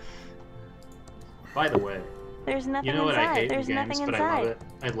 By the way, There's nothing you know what inside. I hate There's in games, nothing but inside. I love it.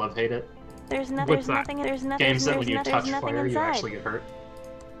 I love hate it. There's What's nothing. that? There's nothing. Games that there's when you nothing, touch there's nothing fire, you inside. actually get hurt.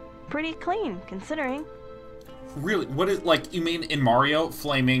 Pretty clean, considering. Really? What is, like, you mean in Mario,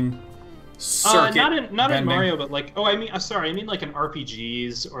 flaming circuit not in bending. Mario, but like I mean like in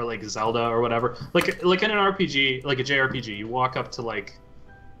RPGs or like Zelda or whatever. Like in an RPG, like a JRPG, you walk up to like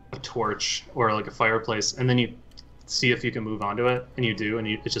a torch or like a fireplace, and then you see if you can move onto it, and you do, and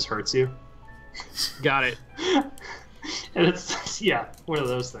it just hurts you. Got it. And it's one of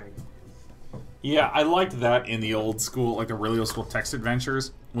those things. Yeah, I liked that in the old school, like the really old school text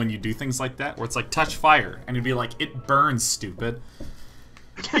adventures, when you do things like that, where it's like, touch fire, and it'd be like, it burns, stupid.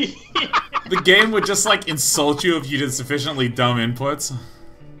 The game would just, like, insult you if you did sufficiently dumb inputs.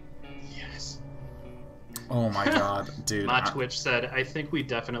 Yes. Oh my god, dude. Twitch said, I think we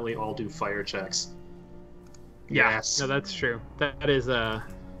definitely all do fire checks. Yeah, yes. No, that's true. That's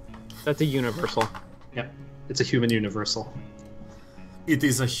a universal. Yep. It's a human universal. It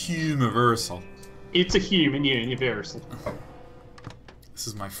is a universal. It's a human universal. This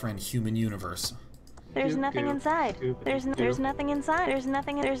is my friend Human Universe. There's nothing inside. There's nothing inside. There's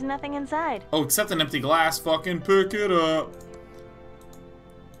nothing inside. Oh, except an empty glass. Fucking pick it up.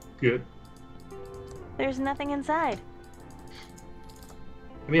 Good. There's nothing inside.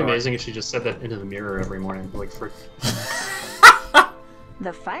 It'd be amazing if she just said that into the mirror every morning, like for.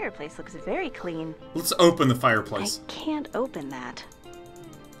 The fireplace looks very clean. Let's open the fireplace. I can't open that.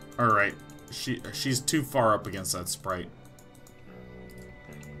 Alright. She's too far up against that sprite.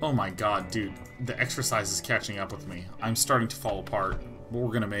 Oh my god, dude. The exercise is catching up with me. I'm starting to fall apart. But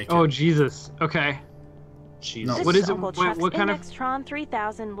we're gonna make it. Oh, Jesus. Okay. Jeez. No, what is it? What kind of Indextron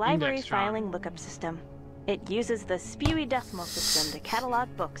 3000 library Indextron. filing lookup system? It uses the Spewy Decimal System to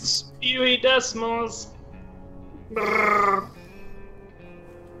catalog books. Spewy decimals. Brrr.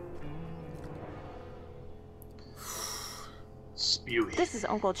 Spewy. This is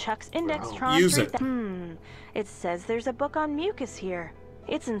Uncle Chuck's Indextron. Use it. It says there's a book on mucus here.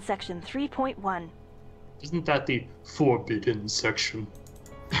 It's in section 3.1. Isn't that the forbidden section?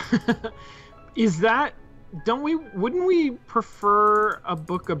 Is that... Wouldn't we prefer a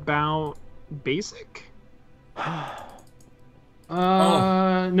book about basic?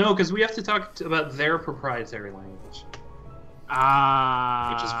 No, because we have to talk about their proprietary language.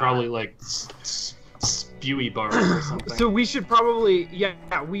 Which is probably like Spewy Bar or something. So we should probably,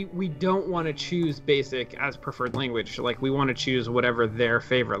 we don't want to choose basic as preferred language. Like, we want to choose whatever their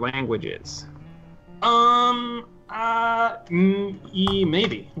favorite language is.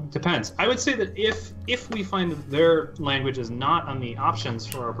 Maybe. Depends. I would say that if we find that their language is not on the options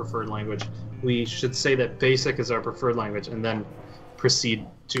for our preferred language, we should say that basic is our preferred language, and then proceed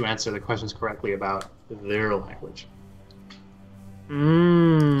to answer the questions correctly about their language.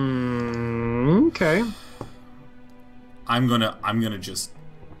 Okay. I'm gonna just...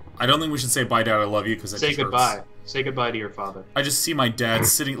 I don't think we should say bye, Dad, I love you, because that Say just goodbye. hurts. Say goodbye to your father. I just see my dad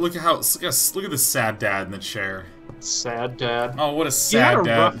sitting... Look at this sad dad in the chair. Sad dad. Oh, what a sad He had a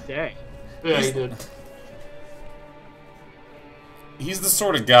dad. rough day. Yeah, he did. He's the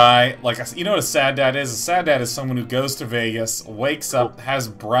sort of guy, like, you know what a sad dad is? A sad dad is someone who goes to Vegas, wakes up, has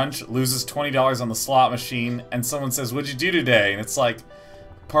brunch, loses $20 on the slot machine, and someone says, what'd you do today? And it's like,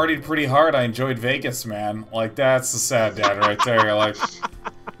 partied pretty hard, I enjoyed Vegas, man. Like, that's the sad dad right there. You're like, so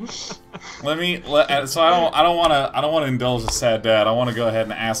I don't want to indulge a sad dad. I want to go ahead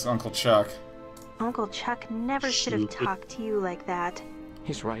and ask Uncle Chuck. Uncle Chuck never should have talked to you like that.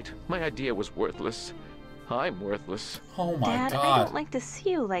 He's right. My idea was worthless. I'm worthless. Oh my Dad, god. I don't like to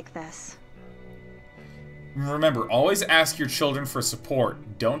see you like this. Remember, always ask your children for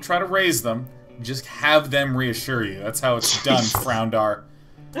support. Don't try to raise them. Just have them reassure you. That's how it's done, Froundar.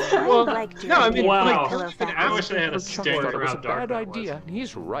 Well, Wow. I wish I had a Chuck stick thought for it was how a dark bad that idea, and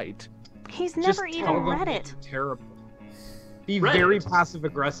he's right. He's Just never even tell them read it's it. Terrible. Be Right. very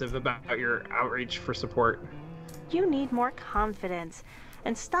passive-aggressive about your outreach for support. You need more confidence.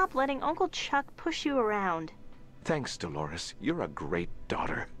 And stop letting Uncle Chuck push you around. Thanks, Dolores. You're a great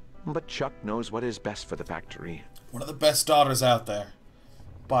daughter. But Chuck knows what is best for the factory. One of the best daughters out there.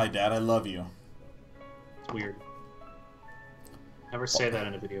 Bye, Dad. I love you. It's weird. Never say that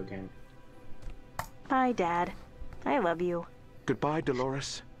in a video game. Bye, Dad. I love you. Goodbye,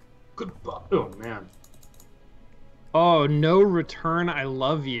 Dolores. Goodbye. Oh, man. Oh, no return, I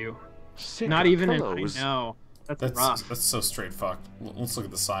love you. Sick Not of even pillows. an I know. That's rough. That's so straight fucked. Let's look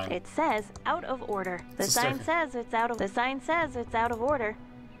at the sign. It says out of order. The sign says it's out of order.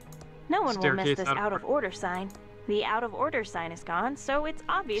 No one will miss Staircase this out of out of order sign. The out of order sign is gone, so it's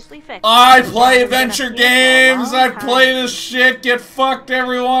obviously fixed. I play adventure It's been up here for a games! long I time. play this shit! Get fucked,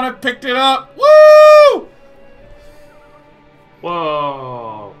 everyone! I picked it up! Woo!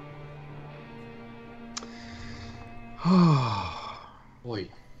 Whoa. Boy.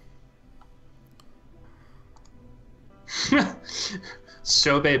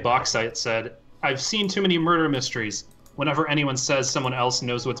 Sobe Bauxite said, I've seen too many murder mysteries. Whenever anyone says someone else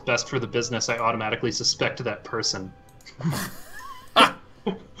knows what's best for the business, I automatically suspect that person.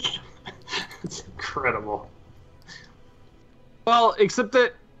 It's incredible. Well, except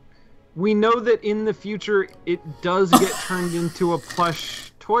that we know that in the future it does get turned into a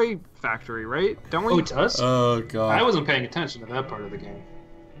plush toy factory, right? Don't we? Oh, it does? Oh god. I wasn't paying attention to that part of the game.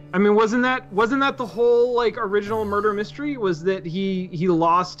 I mean, wasn't that the whole like original murder mystery? Was that he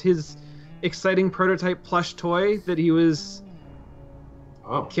lost his exciting prototype plush toy that he was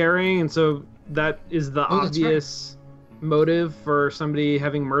carrying, and so that is the obvious motive for somebody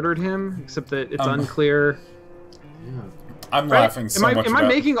having murdered him, except that it's unclear. Yeah. I'm laughing so much. Am I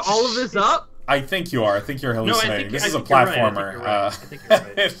making all of this up? I think you are. I think you're hallucinating. No, this is a platformer. I think you're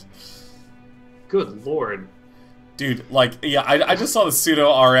right. Good lord. Dude, like, yeah, I just saw the pseudo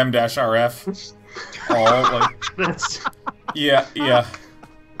RM-RF. All, like, That's... Yeah.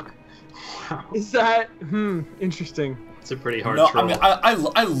 Is that... interesting. It's a pretty hard troll. I mean,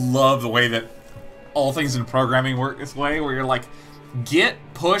 I love the way that all things in programming work this way, where you're like, get,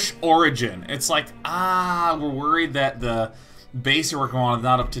 push, origin. It's like, we're worried that the base you're working on is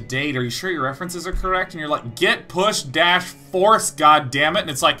not up to date. Are you sure your references are correct? And you're like, get, push, dash, force, god damn it. And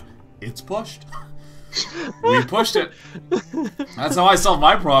it's like, it's pushed. We pushed it. That's how I solve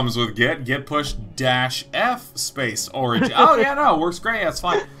my problems with get, push, dash, F, space, origin. Oh, yeah, no, works great. That's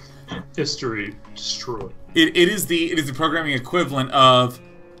fine. History destroyed. It is the programming equivalent of,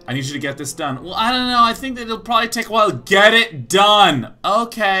 I need you to get this done. Well, I don't know. I think that it'll probably take a while. Get it done.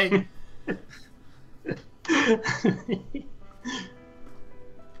 Okay.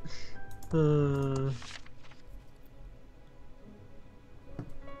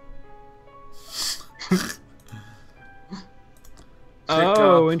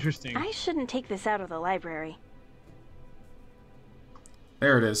 Oh, interesting. I shouldn't take this out of the library.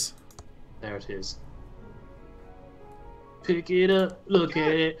 There it is. There it is. Pick it up, look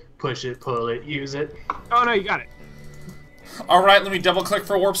at it, push it, pull it, use it. Oh no, you got it. Alright, let me double click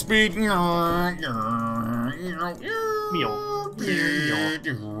for warp speed.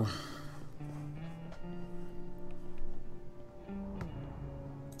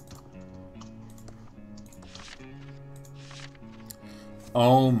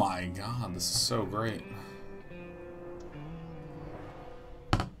 Oh my god, this is so great.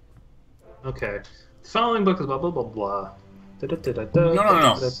 Okay. The following book is blah blah blah blah.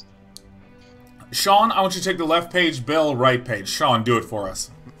 No. Sean, I want you to take the left page, Bill, right page. Sean, do it for us.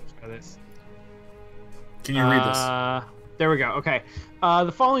 Try this. Can you read this? There we go. Okay.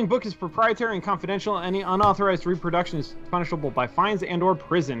 The following book is proprietary and confidential. Any unauthorized reproduction is punishable by fines and/or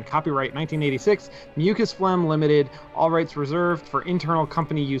prison. Copyright 1986. Mucus Phlegm Limited. All rights reserved for internal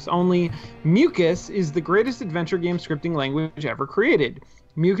company use only. Mucus is the greatest adventure game scripting language ever created.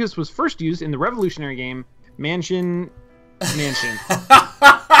 Mucus was first used in the revolutionary game Mansion. Okay.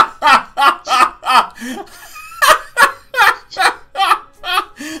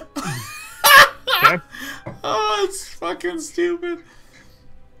 Oh, it's fucking stupid.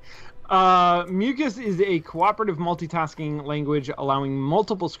 Mucus is a cooperative multitasking language allowing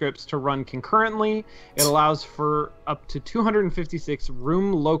multiple scripts to run concurrently. It allows for up to 256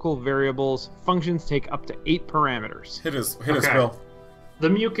 room local variables. Functions take up to 8 parameters. Hit us, Bill. The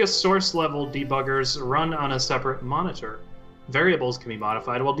Mucus source level debuggers run on a separate monitor. Variables can be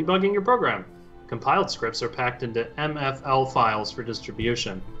modified while debugging your program. Compiled scripts are packed into MFL files for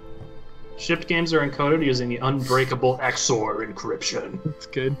distribution. Shipped games are encoded using the unbreakable XOR encryption. That's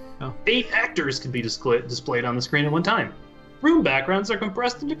good. Oh. 8 actors can be displayed on the screen at one time. Room backgrounds are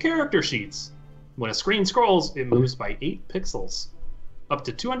compressed into character sheets. When a screen scrolls, it moves by 8 pixels. Up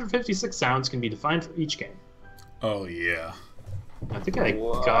to 256 sounds can be defined for each game. Oh, yeah. I think I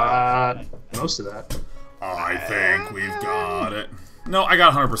got most of that. I think we've got it. No, I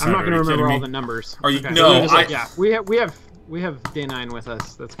got 100%. I'm not going to remember all the numbers. Are you? Okay. No, yeah, we have Day 9 with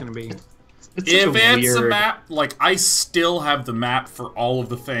us. That's going to be. If it's a map, like I still have the map for all of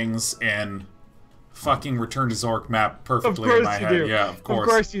the things and fucking Return to Zork map perfectly in my head. Do. Yeah, of course. Of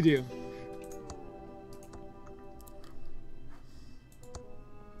course you do.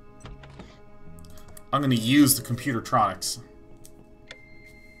 I'm going to use the computertronics.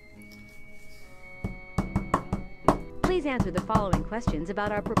 Please answer the following questions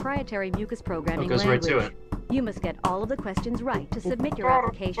about our proprietary Mucus programming language. Right to it. You must get all of the questions right to submit your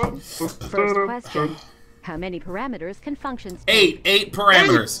application. First question. How many parameters can functions take? 8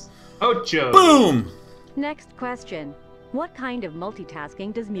 parameters. Ocho. Boom! Next question. What kind of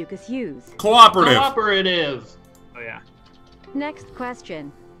multitasking does Mucus use? Cooperative. Oh, yeah. Next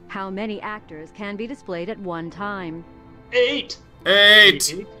question. How many actors can be displayed at one time? 8.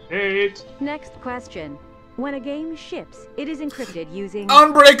 8. 8. Next question. When a game ships, it is encrypted using...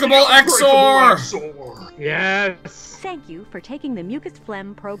 Unbreakable XOR! Yes! Thank you for taking the mucus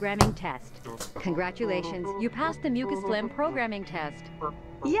phlegm programming test. Congratulations, you passed the mucus phlegm programming test.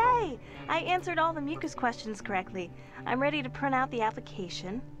 Yay! I answered all the mucus questions correctly. I'm ready to print out the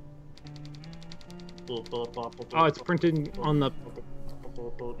application. Oh, it's printed on the...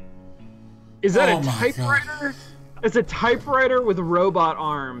 Is that a typewriter? It's a typewriter with robot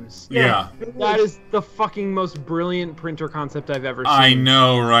arms. Yeah. That is the fucking most brilliant printer concept I've ever seen. I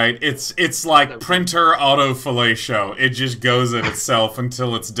know, right? It's like printer auto fellatio. It just goes at itself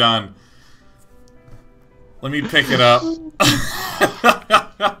until it's done. Let me pick it up.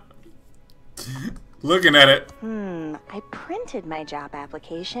 Looking at it. I printed my job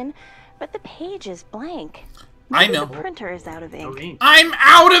application, but the page is blank. I know. The printer is out of ink. I'm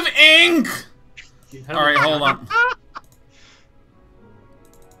out of ink! Alright, hold on.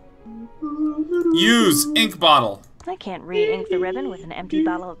 Use ink bottle. I can't re-ink the ribbon with an empty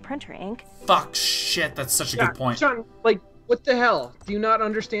bottle of printer ink. Fuck, shit, that's such a good point. Sean, like, what the hell? Do you not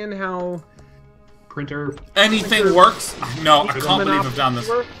understand how... Anything works? No, I can't believe I've done this.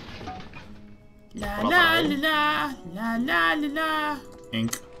 La la la la la la la.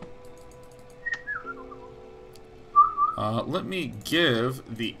 Ink. Let me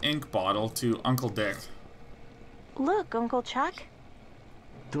give the ink bottle to Uncle Dick. Look, Uncle Chuck.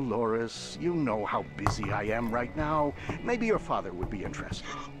 Dolores, you know how busy I am right now. Maybe your father would be interested.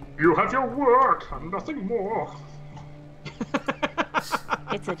 You have your work and nothing more.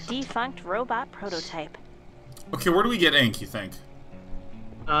 It's a defunct robot prototype. Okay, where do we get ink, you think?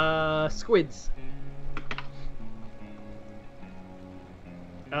 Squids.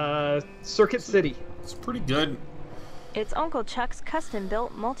 Circuit City. It's pretty good. It's Uncle Chuck's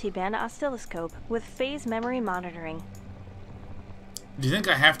custom-built multi-band oscilloscope with phase memory monitoring. Do you think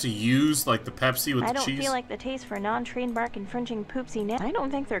I have to use, like, the Pepsi with the cheese? I don't feel like the taste for non-trademark infringing poopsie now. I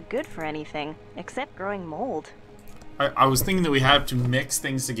don't think they're good for anything, except growing mold. I was thinking that we have to mix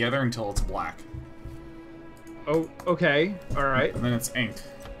things together until it's black. Oh, okay. Alright. And then it's ink.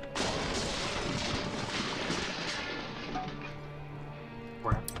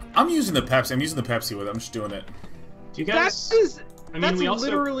 I'm using the Pepsi. I'm using the Pepsi with it. I'm just doing it. Do you guys... That's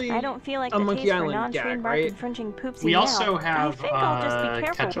literally I don't feel like a the Monkey taste for Island non-trademark gag, right? infringing poopsie We now. also have, I think I'll just be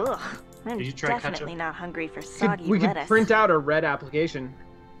careful. ketchup. Ugh, I'm Did you try definitely ketchup? not hungry for soggy We could lettuce. print out a red application.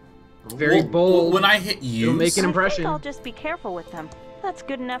 Very Well, bold. when I hit use... It'll make an impression. I think I'll just be careful with them. That's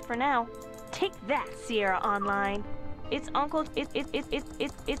good enough for now. Take that, Sierra Online. It's Uncle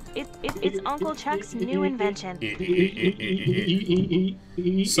Chuck's new invention.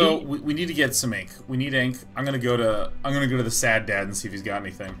 So we need to get some ink. We need ink. I'm gonna go to the Sad Dad and see if he's got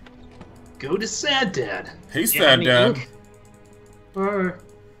anything. Go to Sad Dad. Hey, Sad Dad.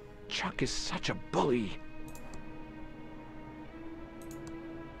 Chuck is such a bully.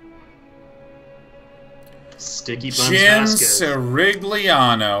 Sticky Buns Jim Vasquez.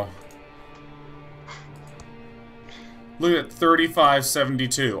 Sirigliano. Look at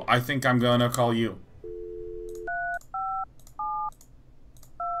 3572. I think I'm gonna call you.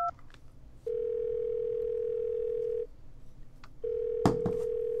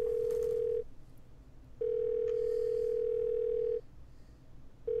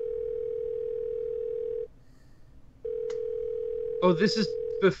 Oh, this is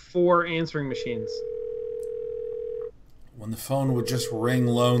before answering machines. When the phone would just ring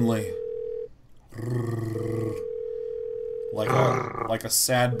lonely. Like a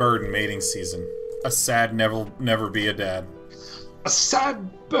sad bird in mating season. A sad never be a dad. A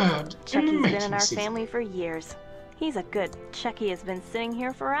sad bird. Chucky's been in our family for years. He's a good. Chucky has been sitting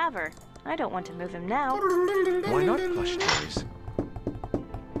here forever. I don't want to move him now. Why not plush toys?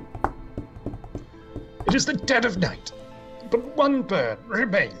 It is the dead of night, but one bird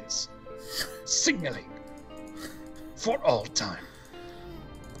remains, signaling for all time.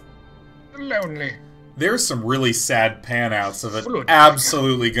 Lonely. There's some really sad pan-outs of an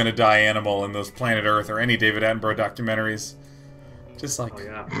absolutely gonna die animal in those Planet Earth or any David Attenborough documentaries. Just like,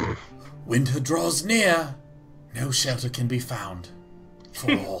 winter draws near, no shelter can be found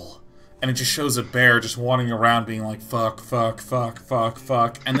for all. And it just shows a bear just wandering around being like, fuck, fuck, fuck, fuck,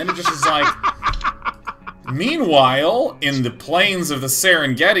 fuck. And then it just is like, meanwhile, in the plains of the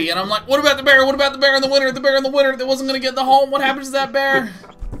Serengeti, and I'm like, what about the bear? What about the bear in the winter? The bear in the winter that wasn't gonna get the home? What happens to that bear?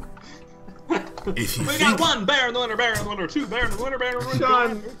 We got one bear in the winter, bear in the winter, two bear in the winter, bear in the winter,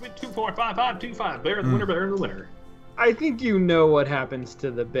 Sean. 2, 4, 5, 5, 2, 5, bear in the winter, bear in the winter. I think you know what happens to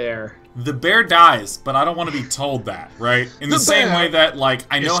the bear. The bear dies, but I don't want to be told that, right? In the same way that, like,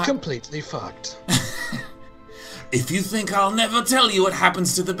 I know It's completely fucked. If you think I'll never tell you what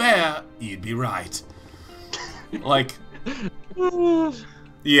happens to the bear, you'd be right. Like,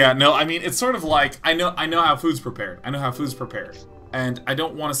 yeah, no, I mean, it's sort of like, I know how food's prepared. I know how food's prepared. And I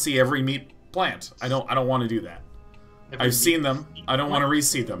don't want to see every meat plant. I don't want to do that. I've seen them. I don't want to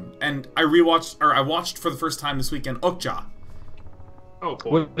re-see them. And I watched for the first time this weekend Okja. Oh,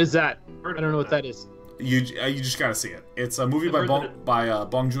 boy. What is that? I don't know what that is. You just gotta see it. It's a movie by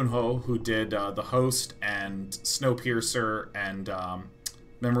Bong Joon-ho, who did The Host and Snowpiercer and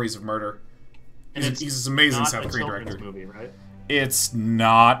Memories of Murder. And he's this amazing South Korean director. Movie, right? It's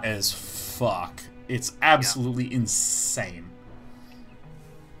not as fuck. It's absolutely insane.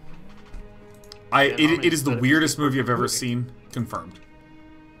 It is the weirdest movie I've ever seen. Confirmed.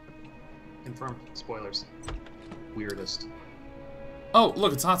 Confirmed. Spoilers. Weirdest. Oh,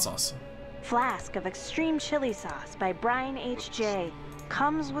 look, it's hot sauce. Flask of extreme chili sauce by Brian H.J.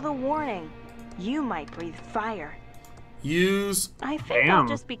 comes with a warning. You might breathe fire. I think I'll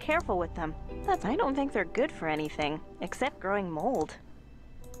just be careful with them. I don't think they're good for anything, except growing mold.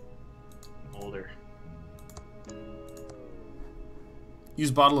 Molder.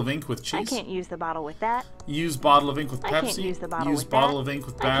 Use bottle of ink with cheese. I can't use the bottle with that. Use bottle of ink with Pepsi. I can't use the bottle use with bottle that. of ink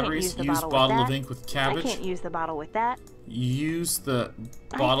with batteries. Use bottle of ink with cabbage. I can't use the bottle with that. Use the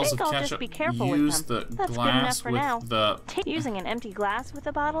bottles of ketchup. Just be careful use with them. the glass with the. Using an empty glass with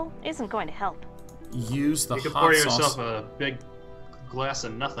a bottle isn't going to help. Use the hot sauce. You can pour yourself a big glass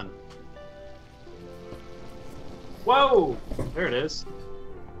of nothing. Whoa! There it is.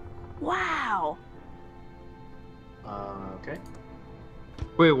 Wow. Okay.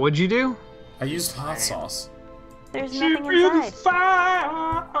 Wait, what'd you do? I used hot sauce. There's nothing inside.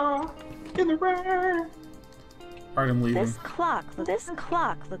 Fire in the rain. Alright, I'm leaving. This clock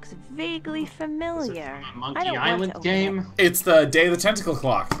looks vaguely familiar. Monkey Island game? It's the Day of the Tentacle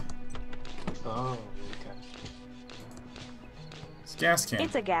Clock. Oh, okay. It's a gas can.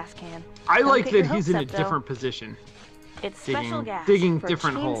 It's a gas can. I like that he's in a different position. It's special gas digging for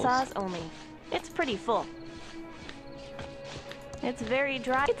different chainsaws holes. only. It's pretty full. It's very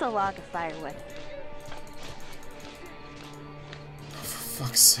dry. It's a log of firewood. For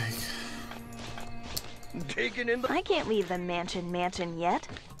fuck's sake. I can't leave the mansion yet.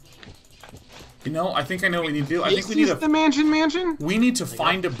 You know, I think I know what we need to do. I think we Is need this the mansion? We need to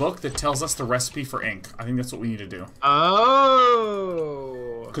find a book that tells us the recipe for ink. I think that's what we need to do.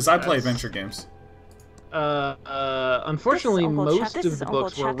 Oh. Because I play adventure games. Unfortunately, most of the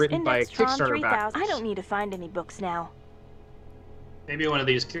books were written by a Kickstarter backer. I don't need to find any books now. Maybe one of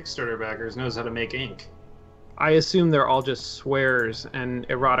these Kickstarter backers knows how to make ink. I assume they're all just swears and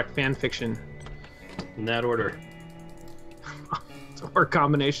erotic fan fiction. In that order. Or a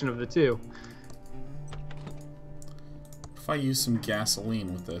combination of the two. If I use some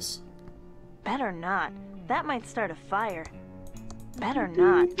gasoline with this. Better not. That might start a fire. Better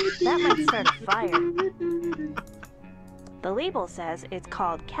not. That might start a fire. The label says it's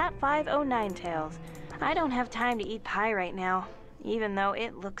called Cat 509 Tails. I don't have time to eat pie right now, even though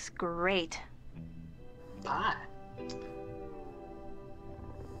it looks great. Pie?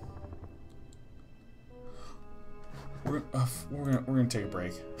 We're gonna take a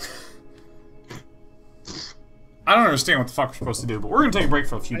break. I don't understand what the fuck we're supposed to do, but we're gonna take a break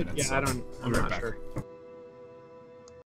for a few minutes. Yeah, I'm not sure.